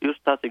birthday, you're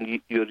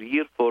starting your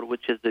year 4,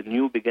 which is the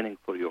new beginning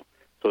for you.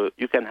 So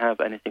you can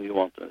have anything you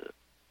want.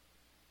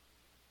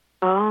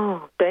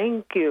 Oh,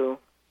 thank you.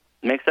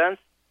 Make sense?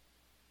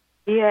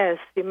 Yes,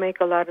 you make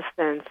a lot of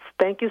sense.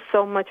 Thank you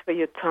so much for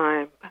your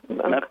time.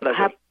 My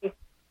pleasure.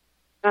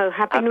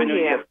 Happy New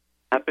Year.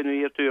 Happy New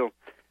Year to you.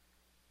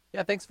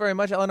 Yeah, thanks very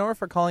much, Eleanor,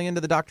 for calling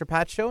into the Dr.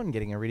 Pat Show and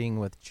getting a reading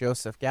with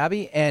Joseph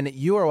Ghabi. And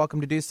you are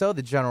welcome to do so,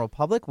 the general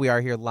public. We are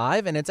here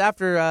live, and it's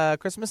after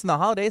Christmas and the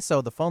holidays,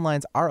 so the phone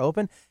lines are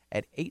open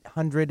at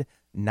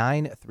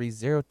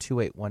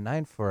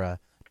 800-930-2819 for a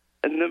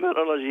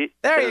numerology.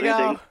 There you reading.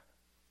 go.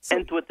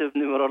 Intuitive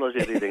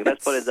numerology reading.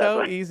 Let's put it that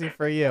way. So easy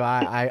for you.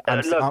 I'm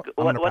Look,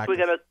 I'm what we're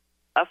gonna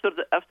after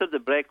the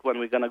break, when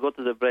we're gonna go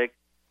to the break,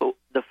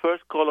 the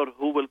first caller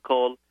who will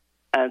call,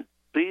 and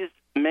please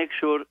make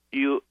sure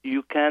you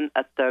can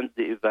attend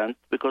the event,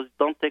 because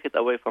don't take it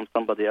away from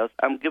somebody else.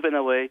 I'm giving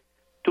away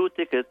 2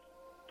 tickets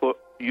for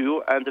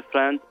you and a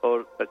friend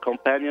or a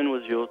companion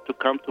with you to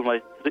come to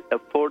my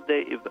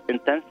 4-day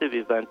intensive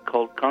event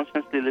called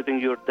Consciously Living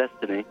Your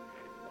Destiny.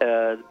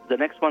 The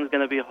next one is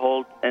going to be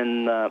held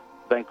in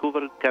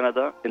Vancouver,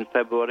 Canada in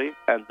February,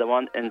 and the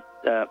one in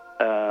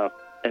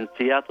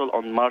Seattle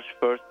on March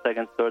 1st,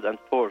 2nd, 3rd, and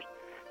 4th.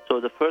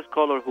 So the first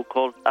caller who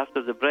calls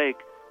after the break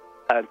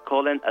and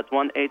call in at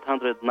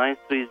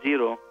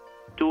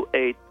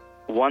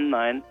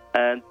 1-800-930-2819,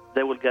 and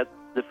they will get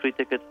the free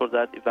ticket for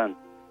that event.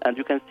 And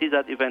you can see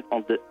that event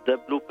on the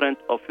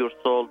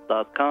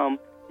blueprintofyoursoul.com.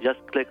 Just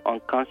click on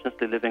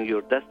Consciously Living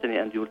Your Destiny,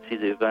 and you will see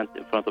the event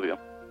in front of you.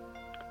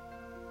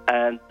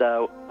 And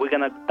we're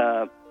going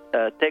to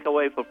take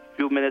away for a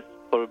few minutes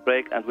for a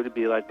break, and we'll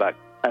be right back.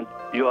 And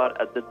you are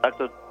at the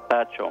Dr.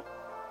 Pat Show.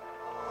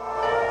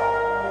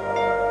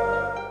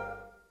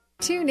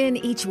 Tune in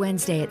each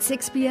Wednesday at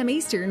 6 p.m.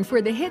 Eastern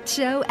for the hit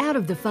show Out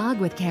of the Fog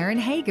with Karen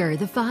Hager,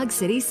 the Fog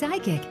City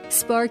Psychic.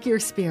 Spark your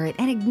spirit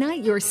and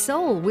ignite your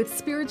soul with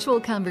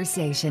spiritual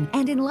conversation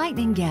and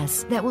enlightening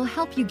guests that will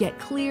help you get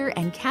clear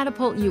and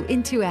catapult you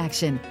into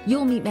action.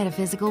 You'll meet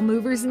metaphysical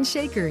movers and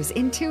shakers,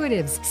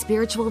 intuitives,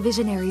 spiritual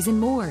visionaries, and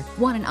more.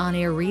 Want an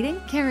on-air reading?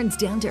 Karen's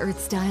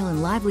down-to-earth style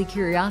and lively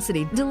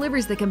curiosity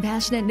delivers the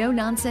compassionate,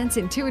 no-nonsense,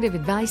 intuitive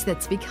advice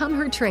that's become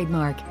her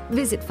trademark.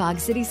 Visit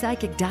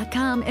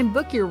fogcitypsychic.com and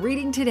book your reading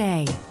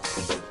today.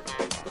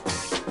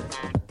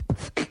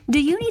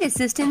 Do you need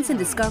assistance in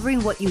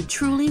discovering what you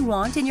truly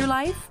want in your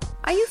life?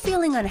 Are you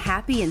feeling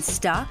unhappy and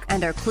stuck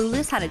and are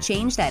clueless how to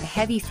change that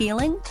heavy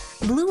feeling?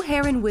 Blue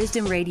Heron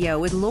Wisdom Radio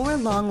with Laura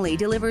Longley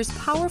delivers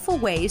powerful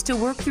ways to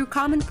work through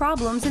common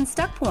problems and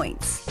stuck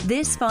points.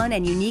 This fun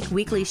and unique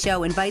weekly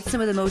show invites some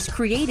of the most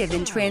creative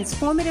and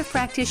transformative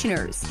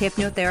practitioners,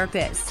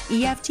 hypnotherapists,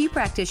 EFT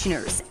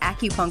practitioners,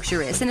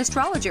 acupuncturists, and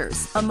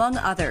astrologers, among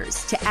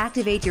others, to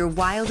activate your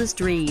wildest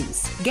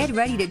dreams. Get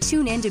ready to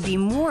tune in to be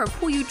more of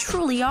who you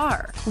truly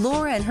are.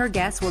 Laura and her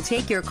guests will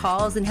take your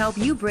calls and help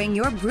you bring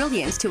your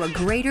brilliance to a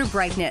greater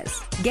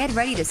brightness. Get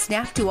ready to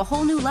snap to a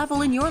whole new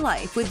level in your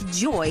life with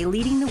joy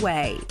leading the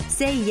way.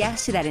 Say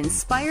yes to that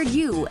inspired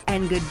you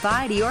and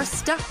goodbye to your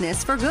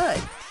stuckness for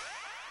good.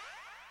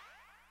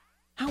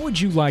 How would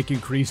you like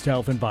increased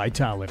health and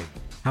vitality?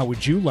 How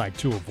would you like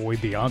to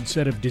avoid the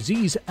onset of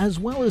disease as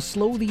well as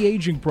slow the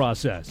aging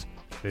process?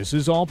 This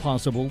is all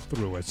possible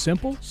through a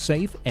simple,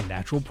 safe, and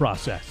natural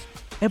process.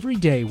 Every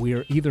day we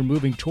are either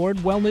moving toward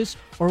wellness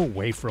or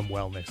away from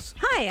wellness.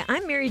 Hi,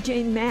 I'm Mary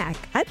Jane Mack.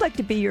 I'd like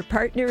to be your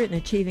partner in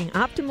achieving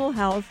optimal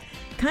health.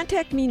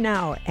 Contact me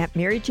now at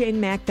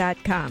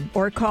maryjanemack.com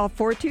or call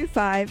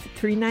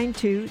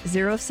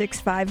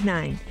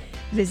 425-392-0659.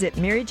 Visit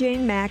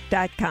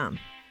maryjanemack.com.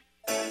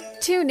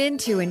 Tune in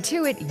to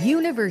Intuit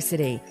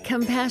University,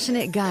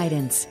 compassionate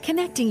guidance,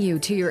 connecting you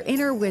to your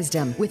inner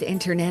wisdom with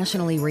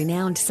internationally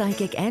renowned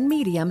psychic and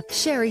medium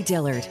Sherry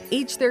Dillard,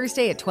 each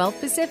Thursday at 12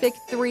 Pacific,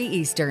 3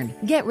 Eastern.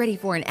 Get ready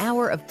for an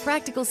hour of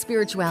practical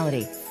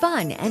spirituality,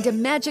 fun, and a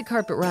magic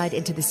carpet ride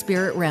into the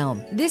spirit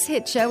realm. This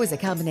hit show is a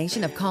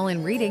combination of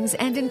call-in readings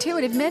and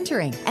intuitive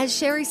mentoring, as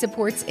Sherry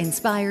supports,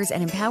 inspires,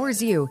 and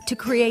empowers you to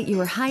create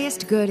your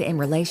highest good in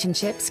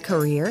relationships,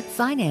 career,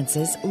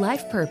 finances,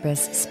 life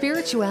purpose,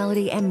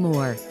 spirituality, and more.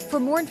 For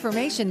more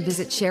information,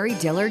 visit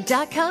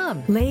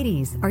SherryDillard.com.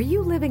 Ladies, are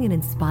you living an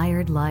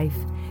inspired life?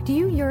 Do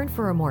you yearn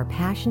for a more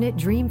passionate,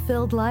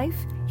 dream-filled life?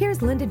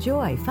 Here's Linda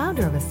Joy,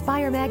 founder of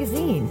Aspire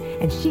Magazine,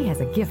 and she has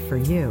a gift for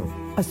you.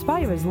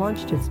 Aspire has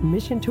launched its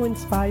Mission to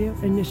Inspire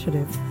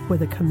initiative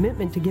with a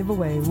commitment to give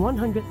away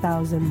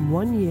 100,000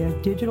 one-year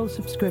digital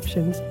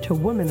subscriptions to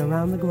women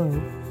around the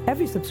globe.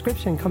 Every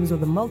subscription comes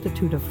with a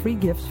multitude of free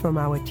gifts from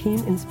our team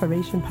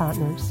inspiration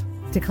partners.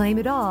 To claim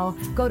it all,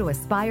 go to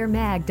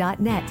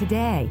aspiremag.net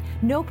today.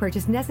 No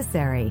purchase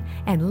necessary,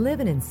 and live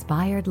an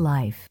inspired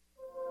life.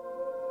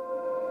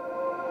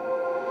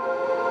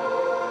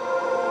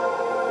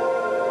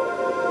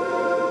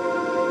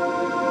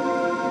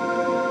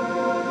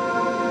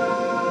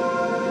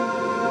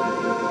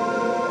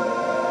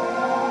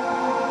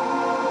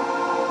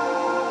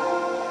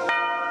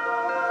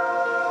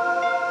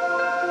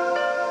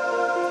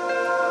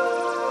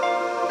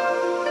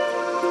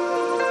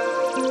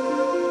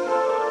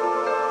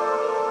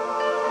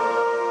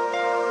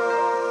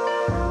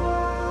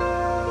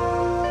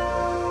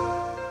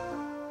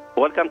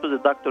 Welcome to the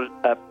Dr.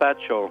 Pat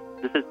Show.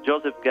 This is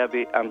Joseph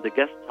Ghabi. I'm the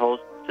guest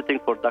host sitting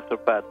for Dr.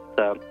 Pat.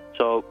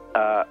 So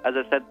as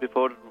I said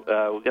before,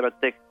 we're going to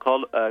take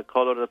caller.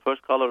 The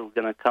first caller is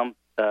going to come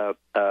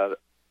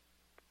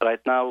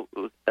right now.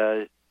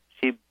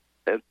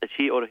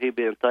 She or he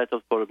be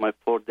entitled for my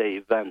 4-day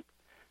event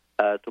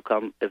to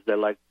come if they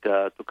like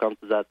to come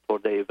to that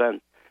 4-day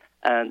event.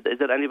 And is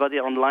there anybody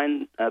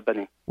online,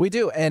 Benny? We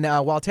do. And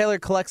while Taylor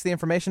collects the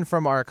information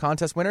from our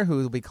contest winner who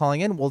will be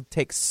calling in, we'll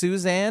take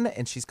Suzanne,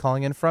 and she's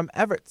calling in from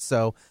Everett.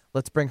 So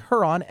let's bring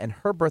her on, and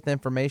her birth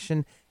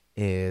information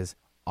is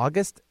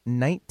August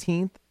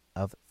 19th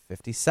of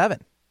 57.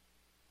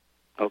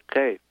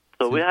 Okay.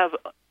 So we have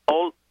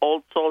all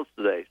old souls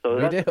today. So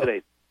We that's do.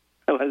 great.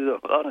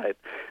 All right.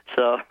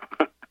 So,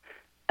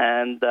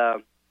 and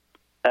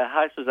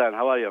hi, Suzanne.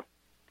 How are you?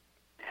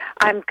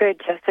 I'm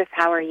good, Joseph.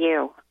 How are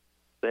you?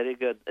 Very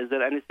good. Is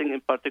there anything in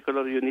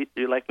particular you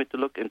like me to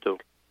look into?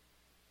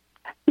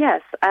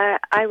 Yes,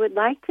 I would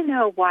like to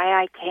know why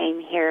I came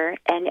here,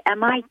 and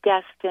am I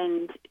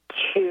destined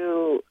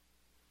to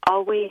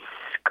always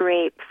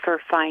scrape for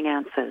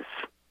finances?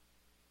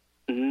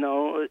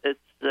 No, it's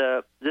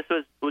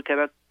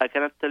I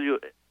cannot tell you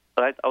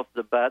right off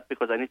the bat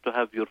because I need to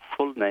have your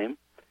full name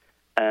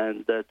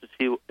and to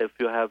see if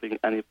you're having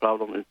any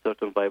problem in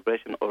certain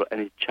vibration or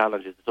any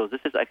challenges. So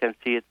I can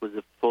see it with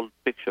the full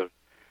picture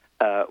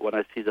when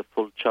I see the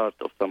full chart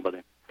of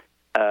somebody.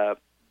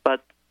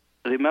 But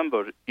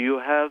remember, you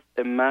have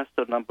a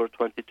master number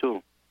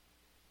 22.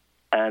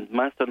 And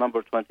master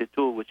number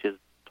 22, which is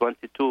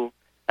 22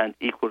 and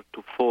equal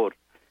to 4.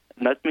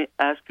 Let me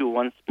ask you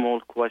one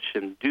small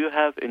question. Do you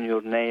have in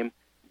your name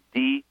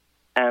D,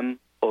 M,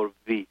 or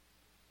V?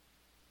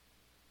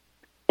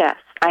 Yes,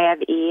 I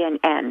have E and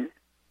N.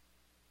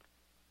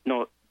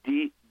 No,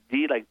 D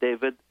like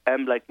David,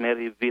 M like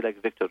Mary, V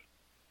like Victor.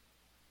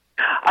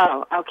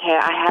 Oh, okay,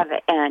 I have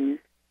an N.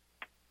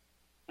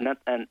 Not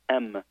an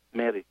M,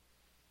 Mary.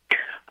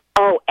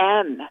 Oh,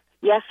 M.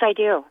 Yes, I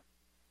do.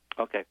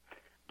 Okay.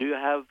 Do you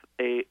have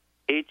a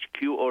H,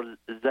 Q, or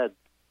Z?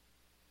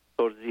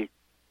 Or Z?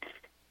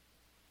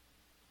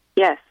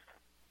 Yes.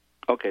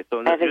 Okay,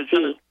 so I have a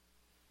Z.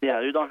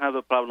 Yeah, you don't have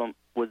a problem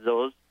with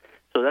those,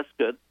 so that's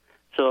good.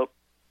 So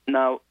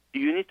now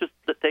you need to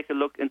take a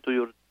look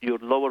into your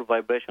lower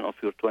vibration of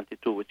your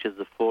 22, which is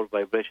the 4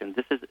 vibration.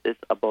 This is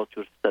about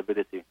your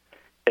stability,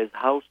 is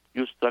how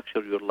you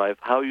structure your life,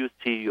 how you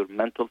see your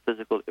mental,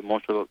 physical,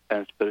 emotional,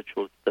 and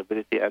spiritual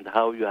stability, and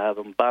how you have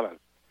them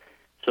balanced.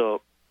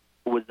 So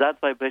with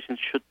that vibration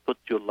should put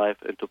your life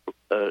into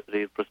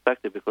real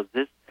perspective, because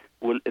this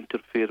will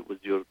interfere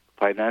with your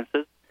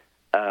finances,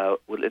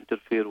 will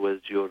interfere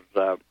with your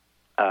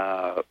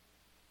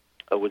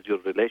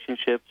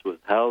relationships, with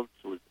health,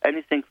 with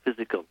anything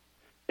physical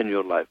in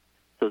your life.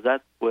 So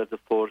that's where the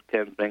 4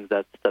 can bring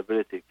that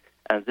stability.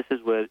 And this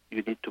is where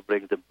you need to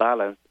bring the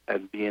balance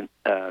and being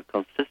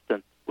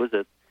consistent with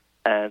it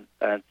and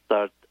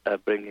start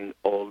bringing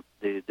all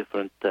the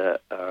different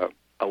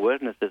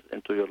awarenesses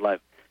into your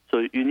life.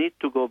 So you need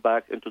to go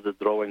back into the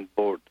drawing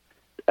board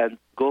and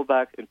go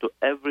back into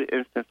every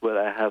instance where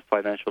I have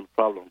financial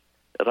problems.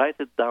 Write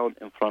it down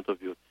in front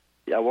of you.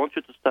 I want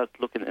you to start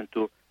looking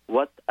into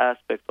what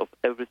aspect of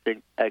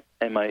everything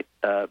am I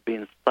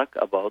being stuck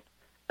about,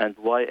 and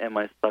why am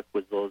I stuck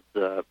with those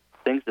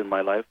things in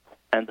my life,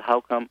 and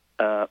how come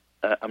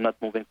I'm not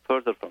moving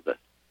further from this?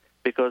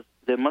 Because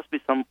there must be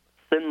some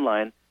thin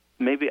line,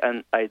 maybe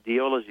an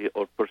ideology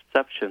or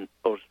perception,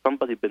 or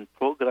somebody been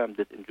programmed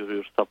it into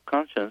your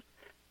subconscious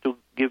to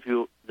give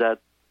you that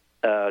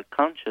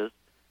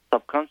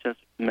subconscious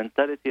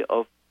mentality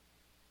of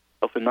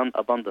a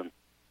non-abundance.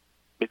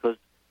 Because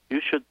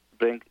you should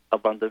bring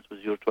abundance with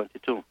your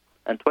 22.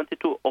 And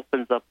 22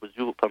 opens up with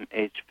you from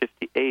age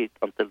 58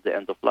 until the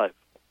end of life.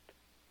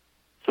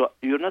 So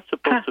you're not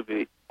supposed to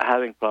be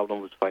having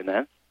problem with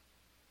finance.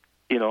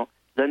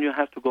 Then you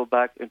have to go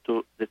back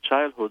into the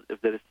childhood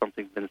if there is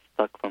something been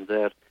stuck from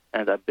there,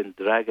 and I've been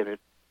dragging it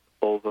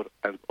over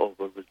and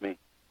over with me.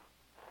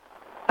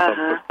 Some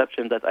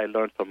perception that I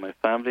learned from my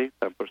family,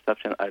 some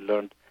perception I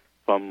learned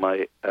from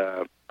my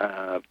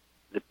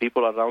the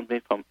people around me,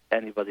 from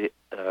anybody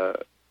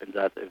in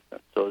that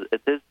instance. So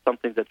it is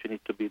something that you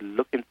need to be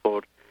looking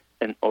for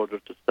in order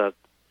to start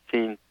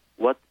seeing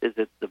what is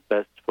it the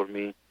best for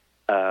me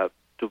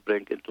to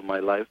bring into my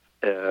life.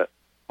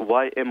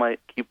 Why am I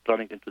keep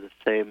running into the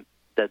same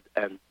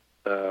dead-end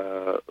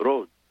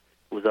road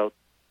without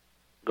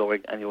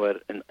going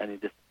anywhere in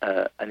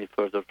any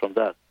further from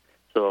that?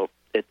 So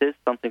it is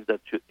something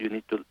that you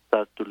need to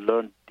start to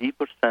learn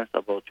deeper sense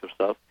about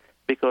yourself,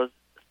 because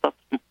stop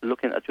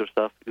looking at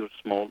yourself, you're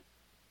a small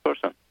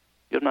person.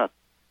 You're not.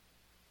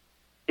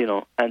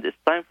 And it's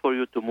time for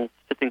you to move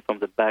sitting from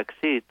the back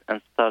seat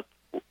and start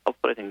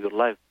operating your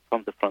life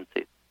from the front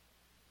seat.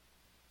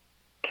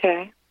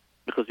 Okay.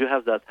 Because you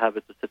have that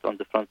habit to sit on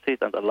the front seat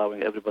and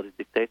allowing everybody to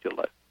dictate your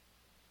life.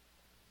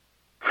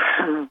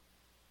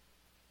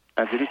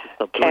 And you need to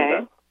stop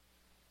doing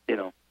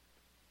that.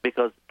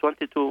 Because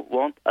 22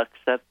 won't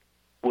accept,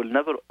 will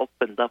never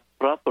open up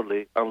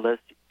properly unless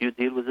you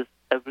deal with this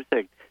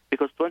everything.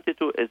 Because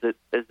 22 is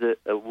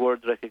a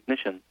word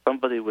recognition.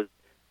 Somebody was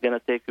going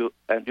to take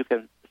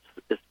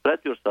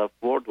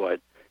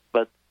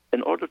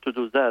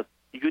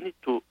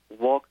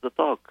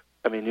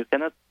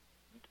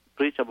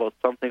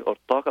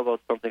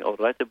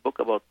book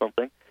about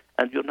something,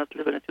 and you're not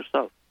living it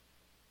yourself.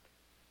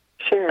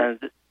 Sure.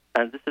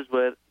 And this is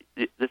where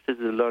this is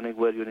the learning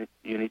where you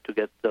need to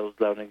get those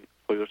learning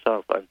for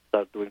yourself and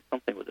start doing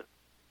something with it.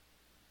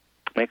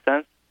 Make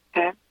sense?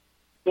 Okay.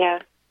 Yeah.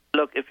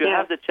 Look, if you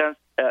have the chance,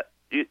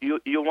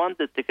 you want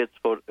the tickets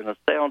for,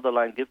 stay on the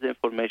line, give the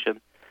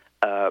information,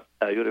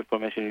 your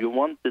information. You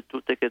want the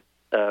 2 tickets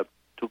to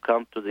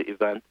come to the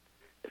event.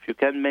 If you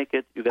can make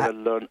it, you're going to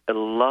learn a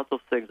lot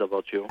of things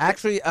about you.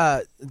 Actually,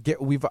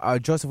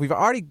 Joseph, we've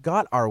already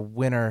got our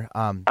winner.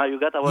 You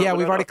got our winner? Yeah,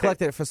 we've already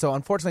collected it. So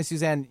unfortunately,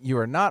 Suzanne, you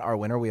are not our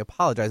winner. We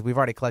apologize. We've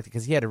already collected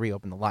because he had to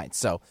reopen the line.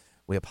 So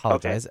we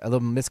apologize. A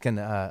little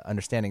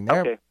misunderstanding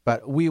there. Okay.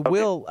 But we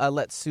will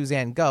let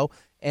Suzanne go.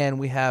 And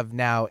we have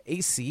now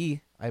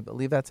AC, I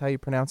believe that's how you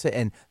pronounce it.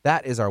 And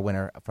that is our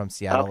winner from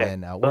Seattle. Okay.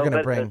 And we're going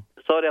to bring...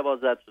 sorry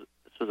about that,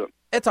 Susan.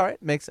 It's all right.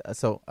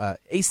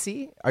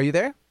 AC, are you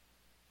there?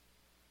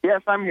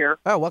 Yes, I'm here.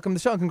 Oh, welcome to the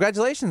show. And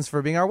congratulations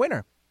for being our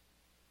winner.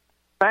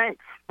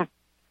 Thanks.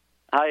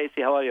 Hi, AC.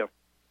 How are you?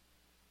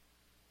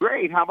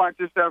 Great. How about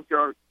yourself,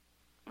 George?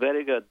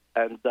 Very good.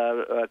 And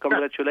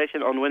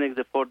congratulations on winning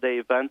the 4-day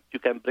event. You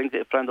can bring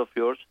a friend of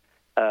yours,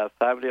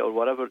 family, or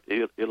whatever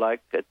you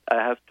like.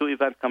 I have 2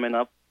 events coming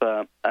up,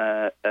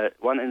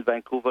 one in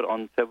Vancouver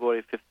on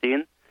February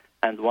 15,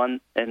 and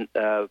one in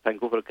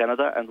Vancouver,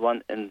 Canada, and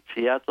one in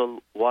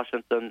Seattle,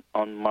 Washington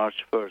on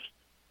March 1st.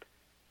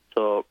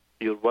 So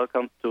you're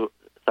welcome to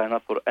sign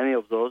up for any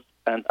of those.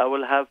 And I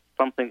will have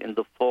something in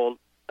the fall.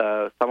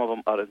 Some of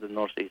them are in the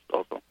Northeast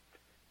also.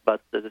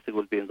 But this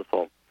will be in the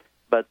fall.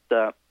 But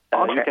you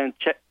can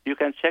check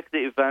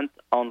the event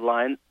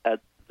online at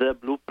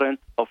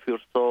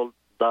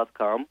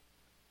theblueprintofyoursoul.com,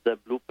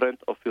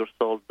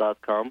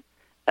 theblueprintofyoursoul.com,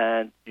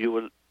 and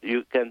you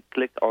can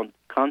click on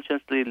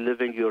Consciously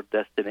Living Your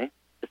Destiny.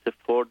 It's a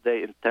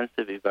 4-day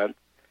intensive event.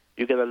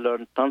 You're going to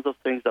learn tons of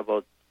things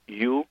about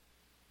you,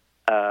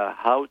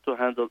 how to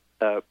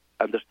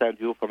understand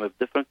you from a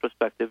different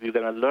perspective. You're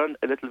going to learn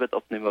a little bit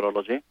of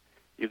numerology.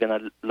 You're going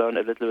to learn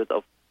a little bit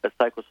of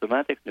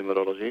psychosomatic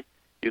numerology.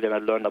 You're going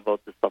to learn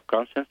about the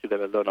subconscious. You're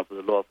going to learn about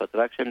the law of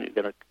attraction. You're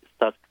going to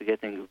start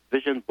creating a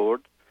vision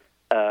board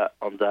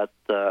on that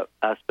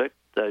aspect.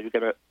 You're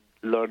going to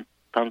learn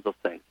tons of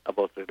things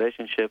about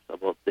relationships,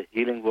 about the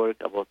healing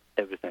work, about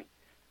everything.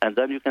 And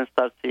then you can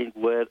start seeing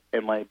where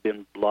am I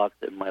being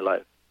blocked in my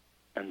life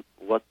and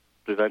what's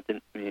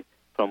preventing me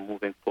from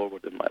moving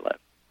forward in my life.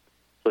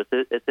 So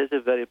it is a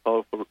very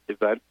powerful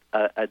event.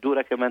 I do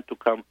recommend to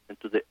come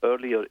into the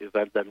earlier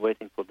event than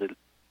waiting for the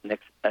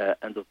next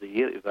end of the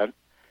year event.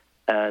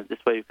 And this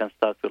way you can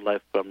start your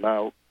life from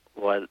now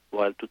while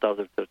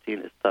 2013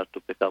 is start to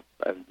pick up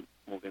and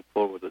moving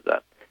forward with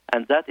that.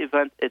 And that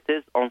event, it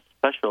is on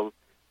special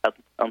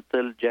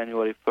until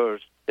January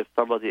 1st if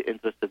somebody is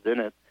interested in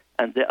it.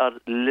 And there are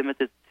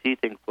limited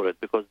seating for it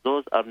because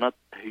those are not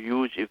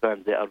huge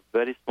events. They are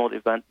very small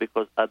events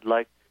because I'd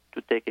like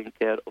to taking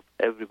care of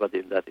everybody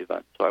in that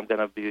event. So I'm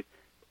going to be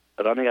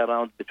running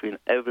around between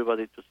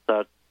everybody to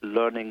start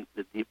learning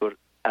the deeper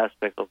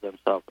aspect of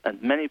themselves.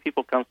 And many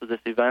people come to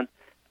this event,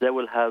 they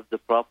will have the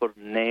proper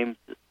names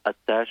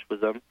attached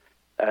with them,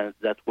 and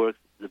that works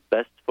the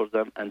best for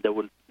them, and they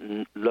will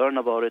learn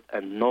about it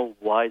and know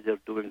why they're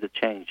doing the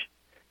change,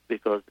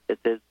 because it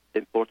is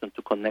important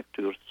to connect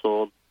to your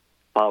soul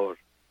power.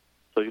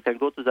 So you can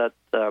go to that,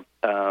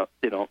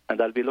 and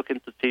I'll be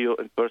looking to see you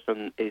in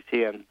person,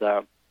 AC, and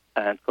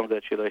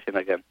congratulations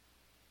again.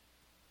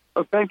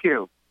 Oh, thank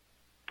you.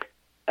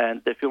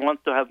 And if you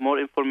want to have more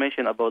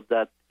information about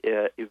that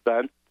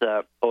event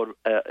or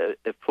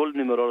a full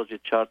numerology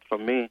chart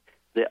from me,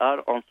 they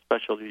are on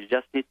special. You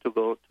just need to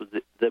go to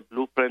the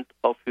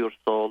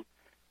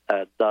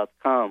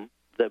blueprintofyoursoul.com,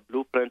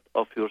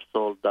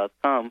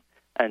 theblueprintofyoursoul.com,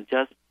 and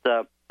just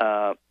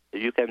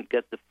you can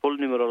get the full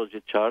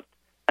numerology chart.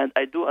 And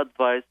I do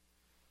advise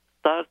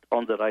start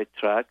on the right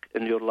track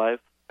in your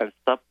life and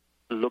stop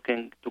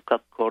looking to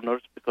cut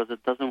corners because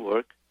it doesn't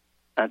work,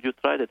 and you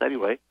tried it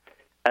anyway,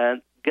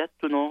 and get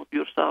to know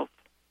yourself.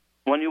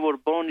 When you were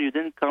born, you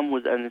didn't come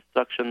with an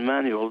instruction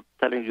manual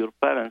telling your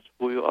parents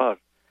who you are.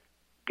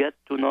 Get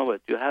to know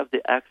it. You have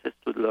the access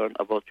to learn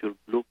about your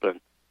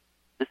blueprint.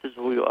 This is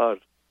who you are.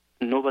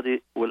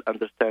 Nobody will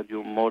understand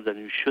you more than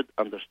you should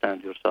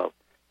understand yourself.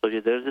 So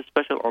there's a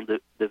special on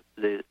the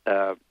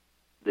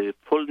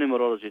full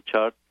numerology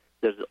chart.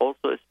 There's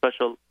also a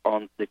special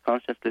on the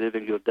Consciously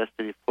Living Your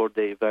Destiny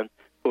 4-day event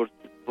for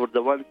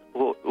the ones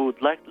who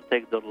would like to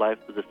take their life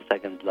to the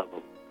second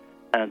level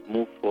and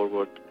move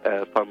forward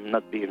from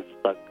not being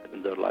stuck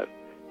in their life.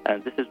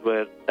 And this is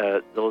where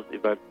those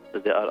events,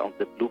 they are on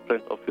the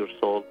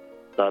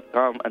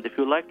blueprintofyoursoul.com. And if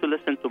you like to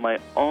listen to my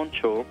own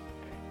show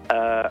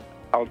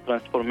on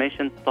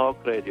Transformation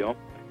Talk Radio,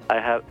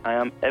 I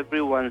am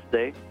every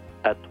Wednesday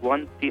at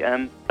 1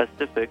 p.m.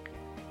 Pacific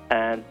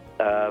and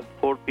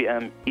 4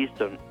 p.m.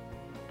 Eastern.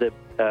 The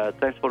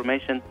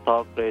Transformation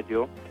Talk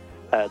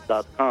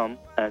Radio.com,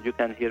 and you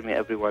can hear me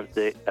every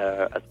Wednesday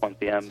at 1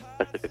 p.m.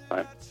 Pacific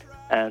time.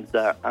 And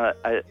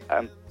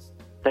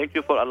thank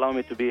you for allowing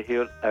me to be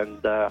here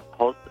and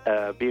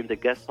being the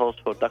guest host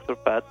for Dr.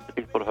 Pat,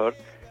 speaking for her.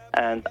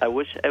 And I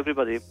wish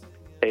everybody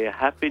a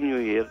happy new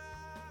year.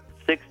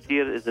 6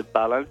 years is a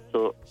balance,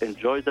 so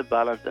enjoy the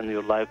balance in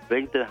your life,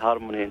 bring the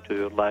harmony into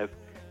your life,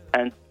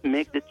 and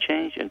make the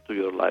change into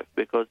your life,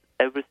 because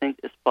everything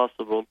is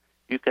possible.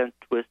 You can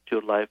twist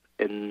your life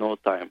in no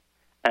time.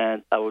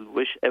 And I will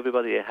wish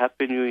everybody a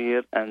happy new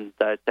year, and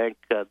I thank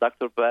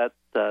Dr. Pat,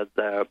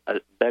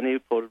 Benny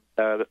for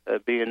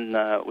being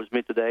with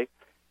me today,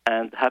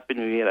 and happy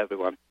new year,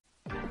 everyone.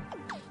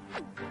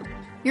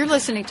 You're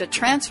listening to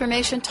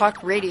Transformation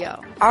Talk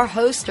Radio. Our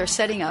hosts are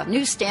setting a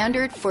new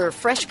standard for a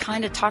fresh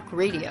kind of talk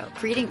radio,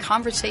 creating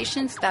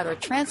conversations that are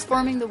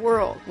transforming the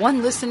world,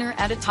 one listener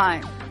at a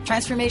time.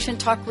 Transformation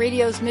Talk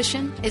Radio's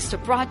mission is to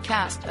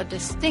broadcast a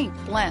distinct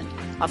blend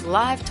of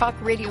live talk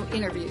radio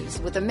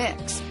interviews with a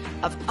mix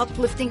of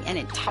uplifting and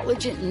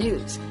intelligent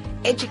news,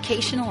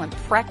 educational and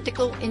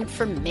practical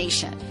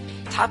information.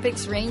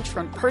 Topics range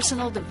from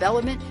personal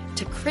development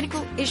to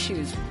critical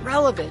issues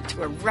relevant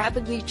to a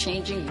rapidly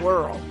changing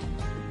world.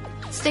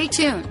 Stay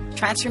tuned.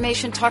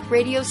 Transformation Talk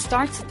Radio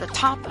starts at the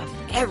top of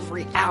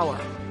every hour.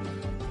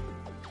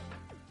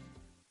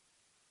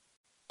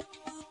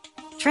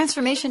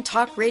 Transformation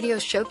Talk Radio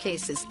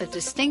showcases a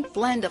distinct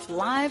blend of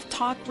live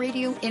talk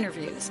radio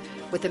interviews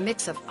with a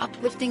mix of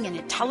uplifting and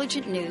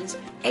intelligent news,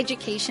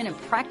 education, and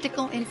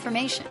practical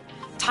information.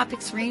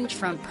 Topics range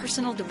from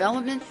personal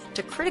development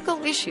to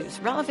critical issues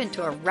relevant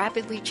to a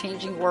rapidly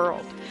changing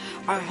world.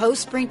 Our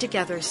hosts bring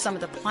together some of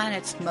the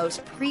planet's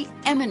most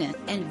preeminent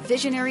and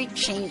visionary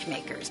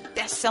changemakers,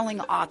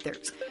 best-selling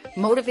authors,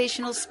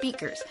 motivational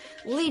speakers,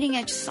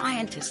 leading-edge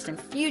scientists and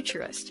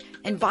futurists,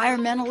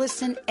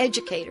 environmentalists and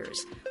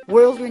educators,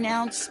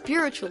 world-renowned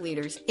spiritual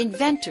leaders,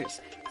 inventors,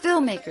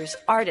 filmmakers,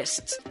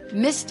 artists,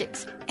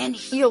 mystics, and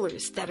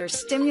healers that are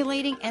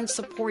stimulating and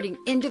supporting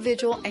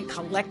individual and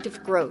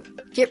collective growth.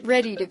 Get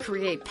ready to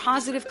create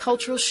positive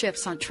cultural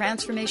shifts on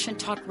Transformation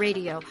Talk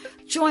Radio.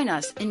 Join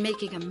us in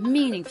making a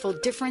meaningful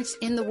difference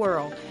in the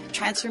world.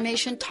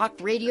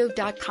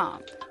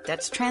 TransformationTalkRadio.com.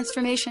 That's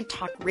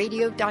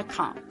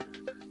TransformationTalkRadio.com.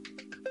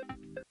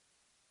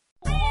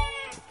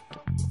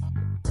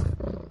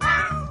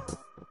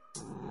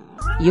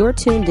 You're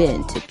tuned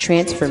in to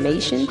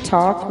Transformation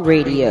Talk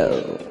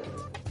Radio.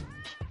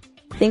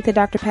 Think the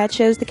Dr. Pat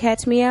Show's the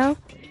cat's meow?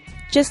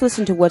 Just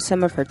listen to what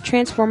some of her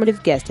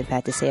transformative guests have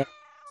had to say.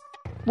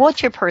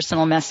 What's your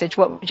personal message?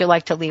 What would you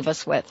like to leave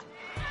us with?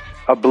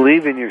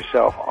 Believe in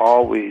yourself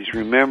always.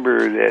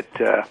 Remember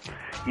that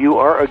you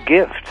are a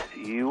gift.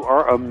 You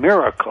are a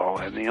miracle.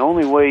 And the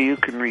only way you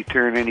can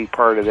return any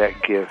part of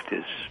that gift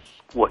is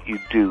what you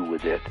do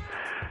with it.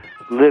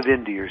 Live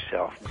into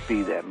yourself.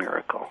 Be that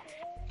miracle.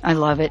 I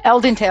love it.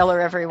 Eldon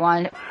Taylor,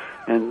 everyone.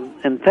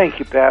 And thank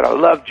you, Pat. I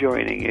love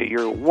joining you.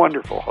 You're a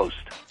wonderful host.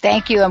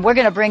 Thank you. And we're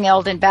going to bring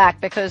Eldon back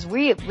because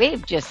we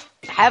just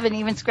haven't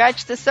even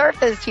scratched the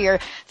surface here.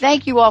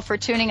 Thank you all for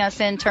tuning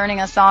us in, turning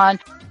us on.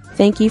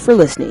 Thank you for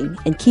listening,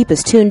 and keep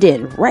us tuned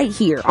in right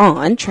here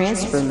on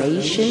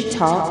Transformation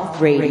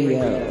Talk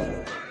Radio.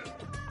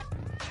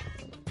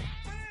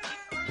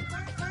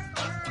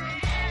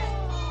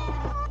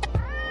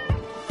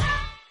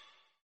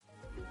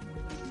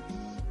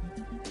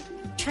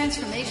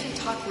 Transformation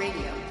Talk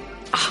Radio,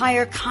 a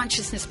higher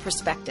consciousness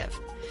perspective.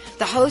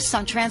 The hosts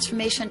on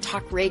Transformation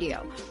Talk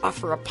Radio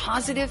offer a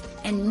positive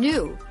and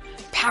new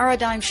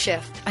paradigm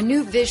shift, a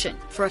new vision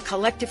for a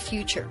collective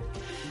future.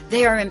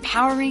 They are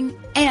empowering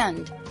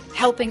and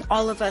helping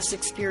all of us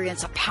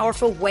experience a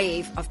powerful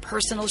wave of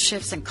personal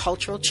shifts and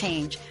cultural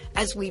change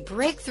as we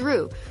break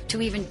through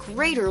to even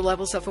greater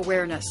levels of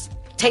awareness.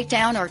 Take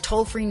down our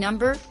toll-free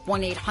number,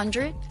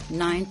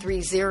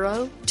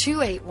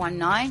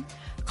 1-800-930-2819.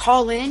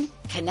 Call in,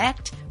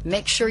 connect,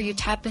 make sure you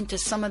tap into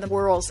some of the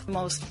world's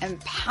most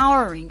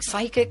empowering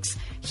psychics,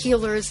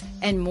 healers,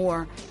 and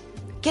more.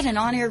 Get an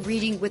on-air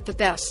reading with the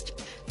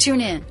best.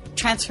 Tune in,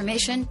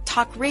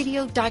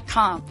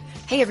 TransformationTalkRadio.com.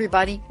 Hey,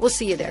 everybody, we'll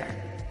see you there.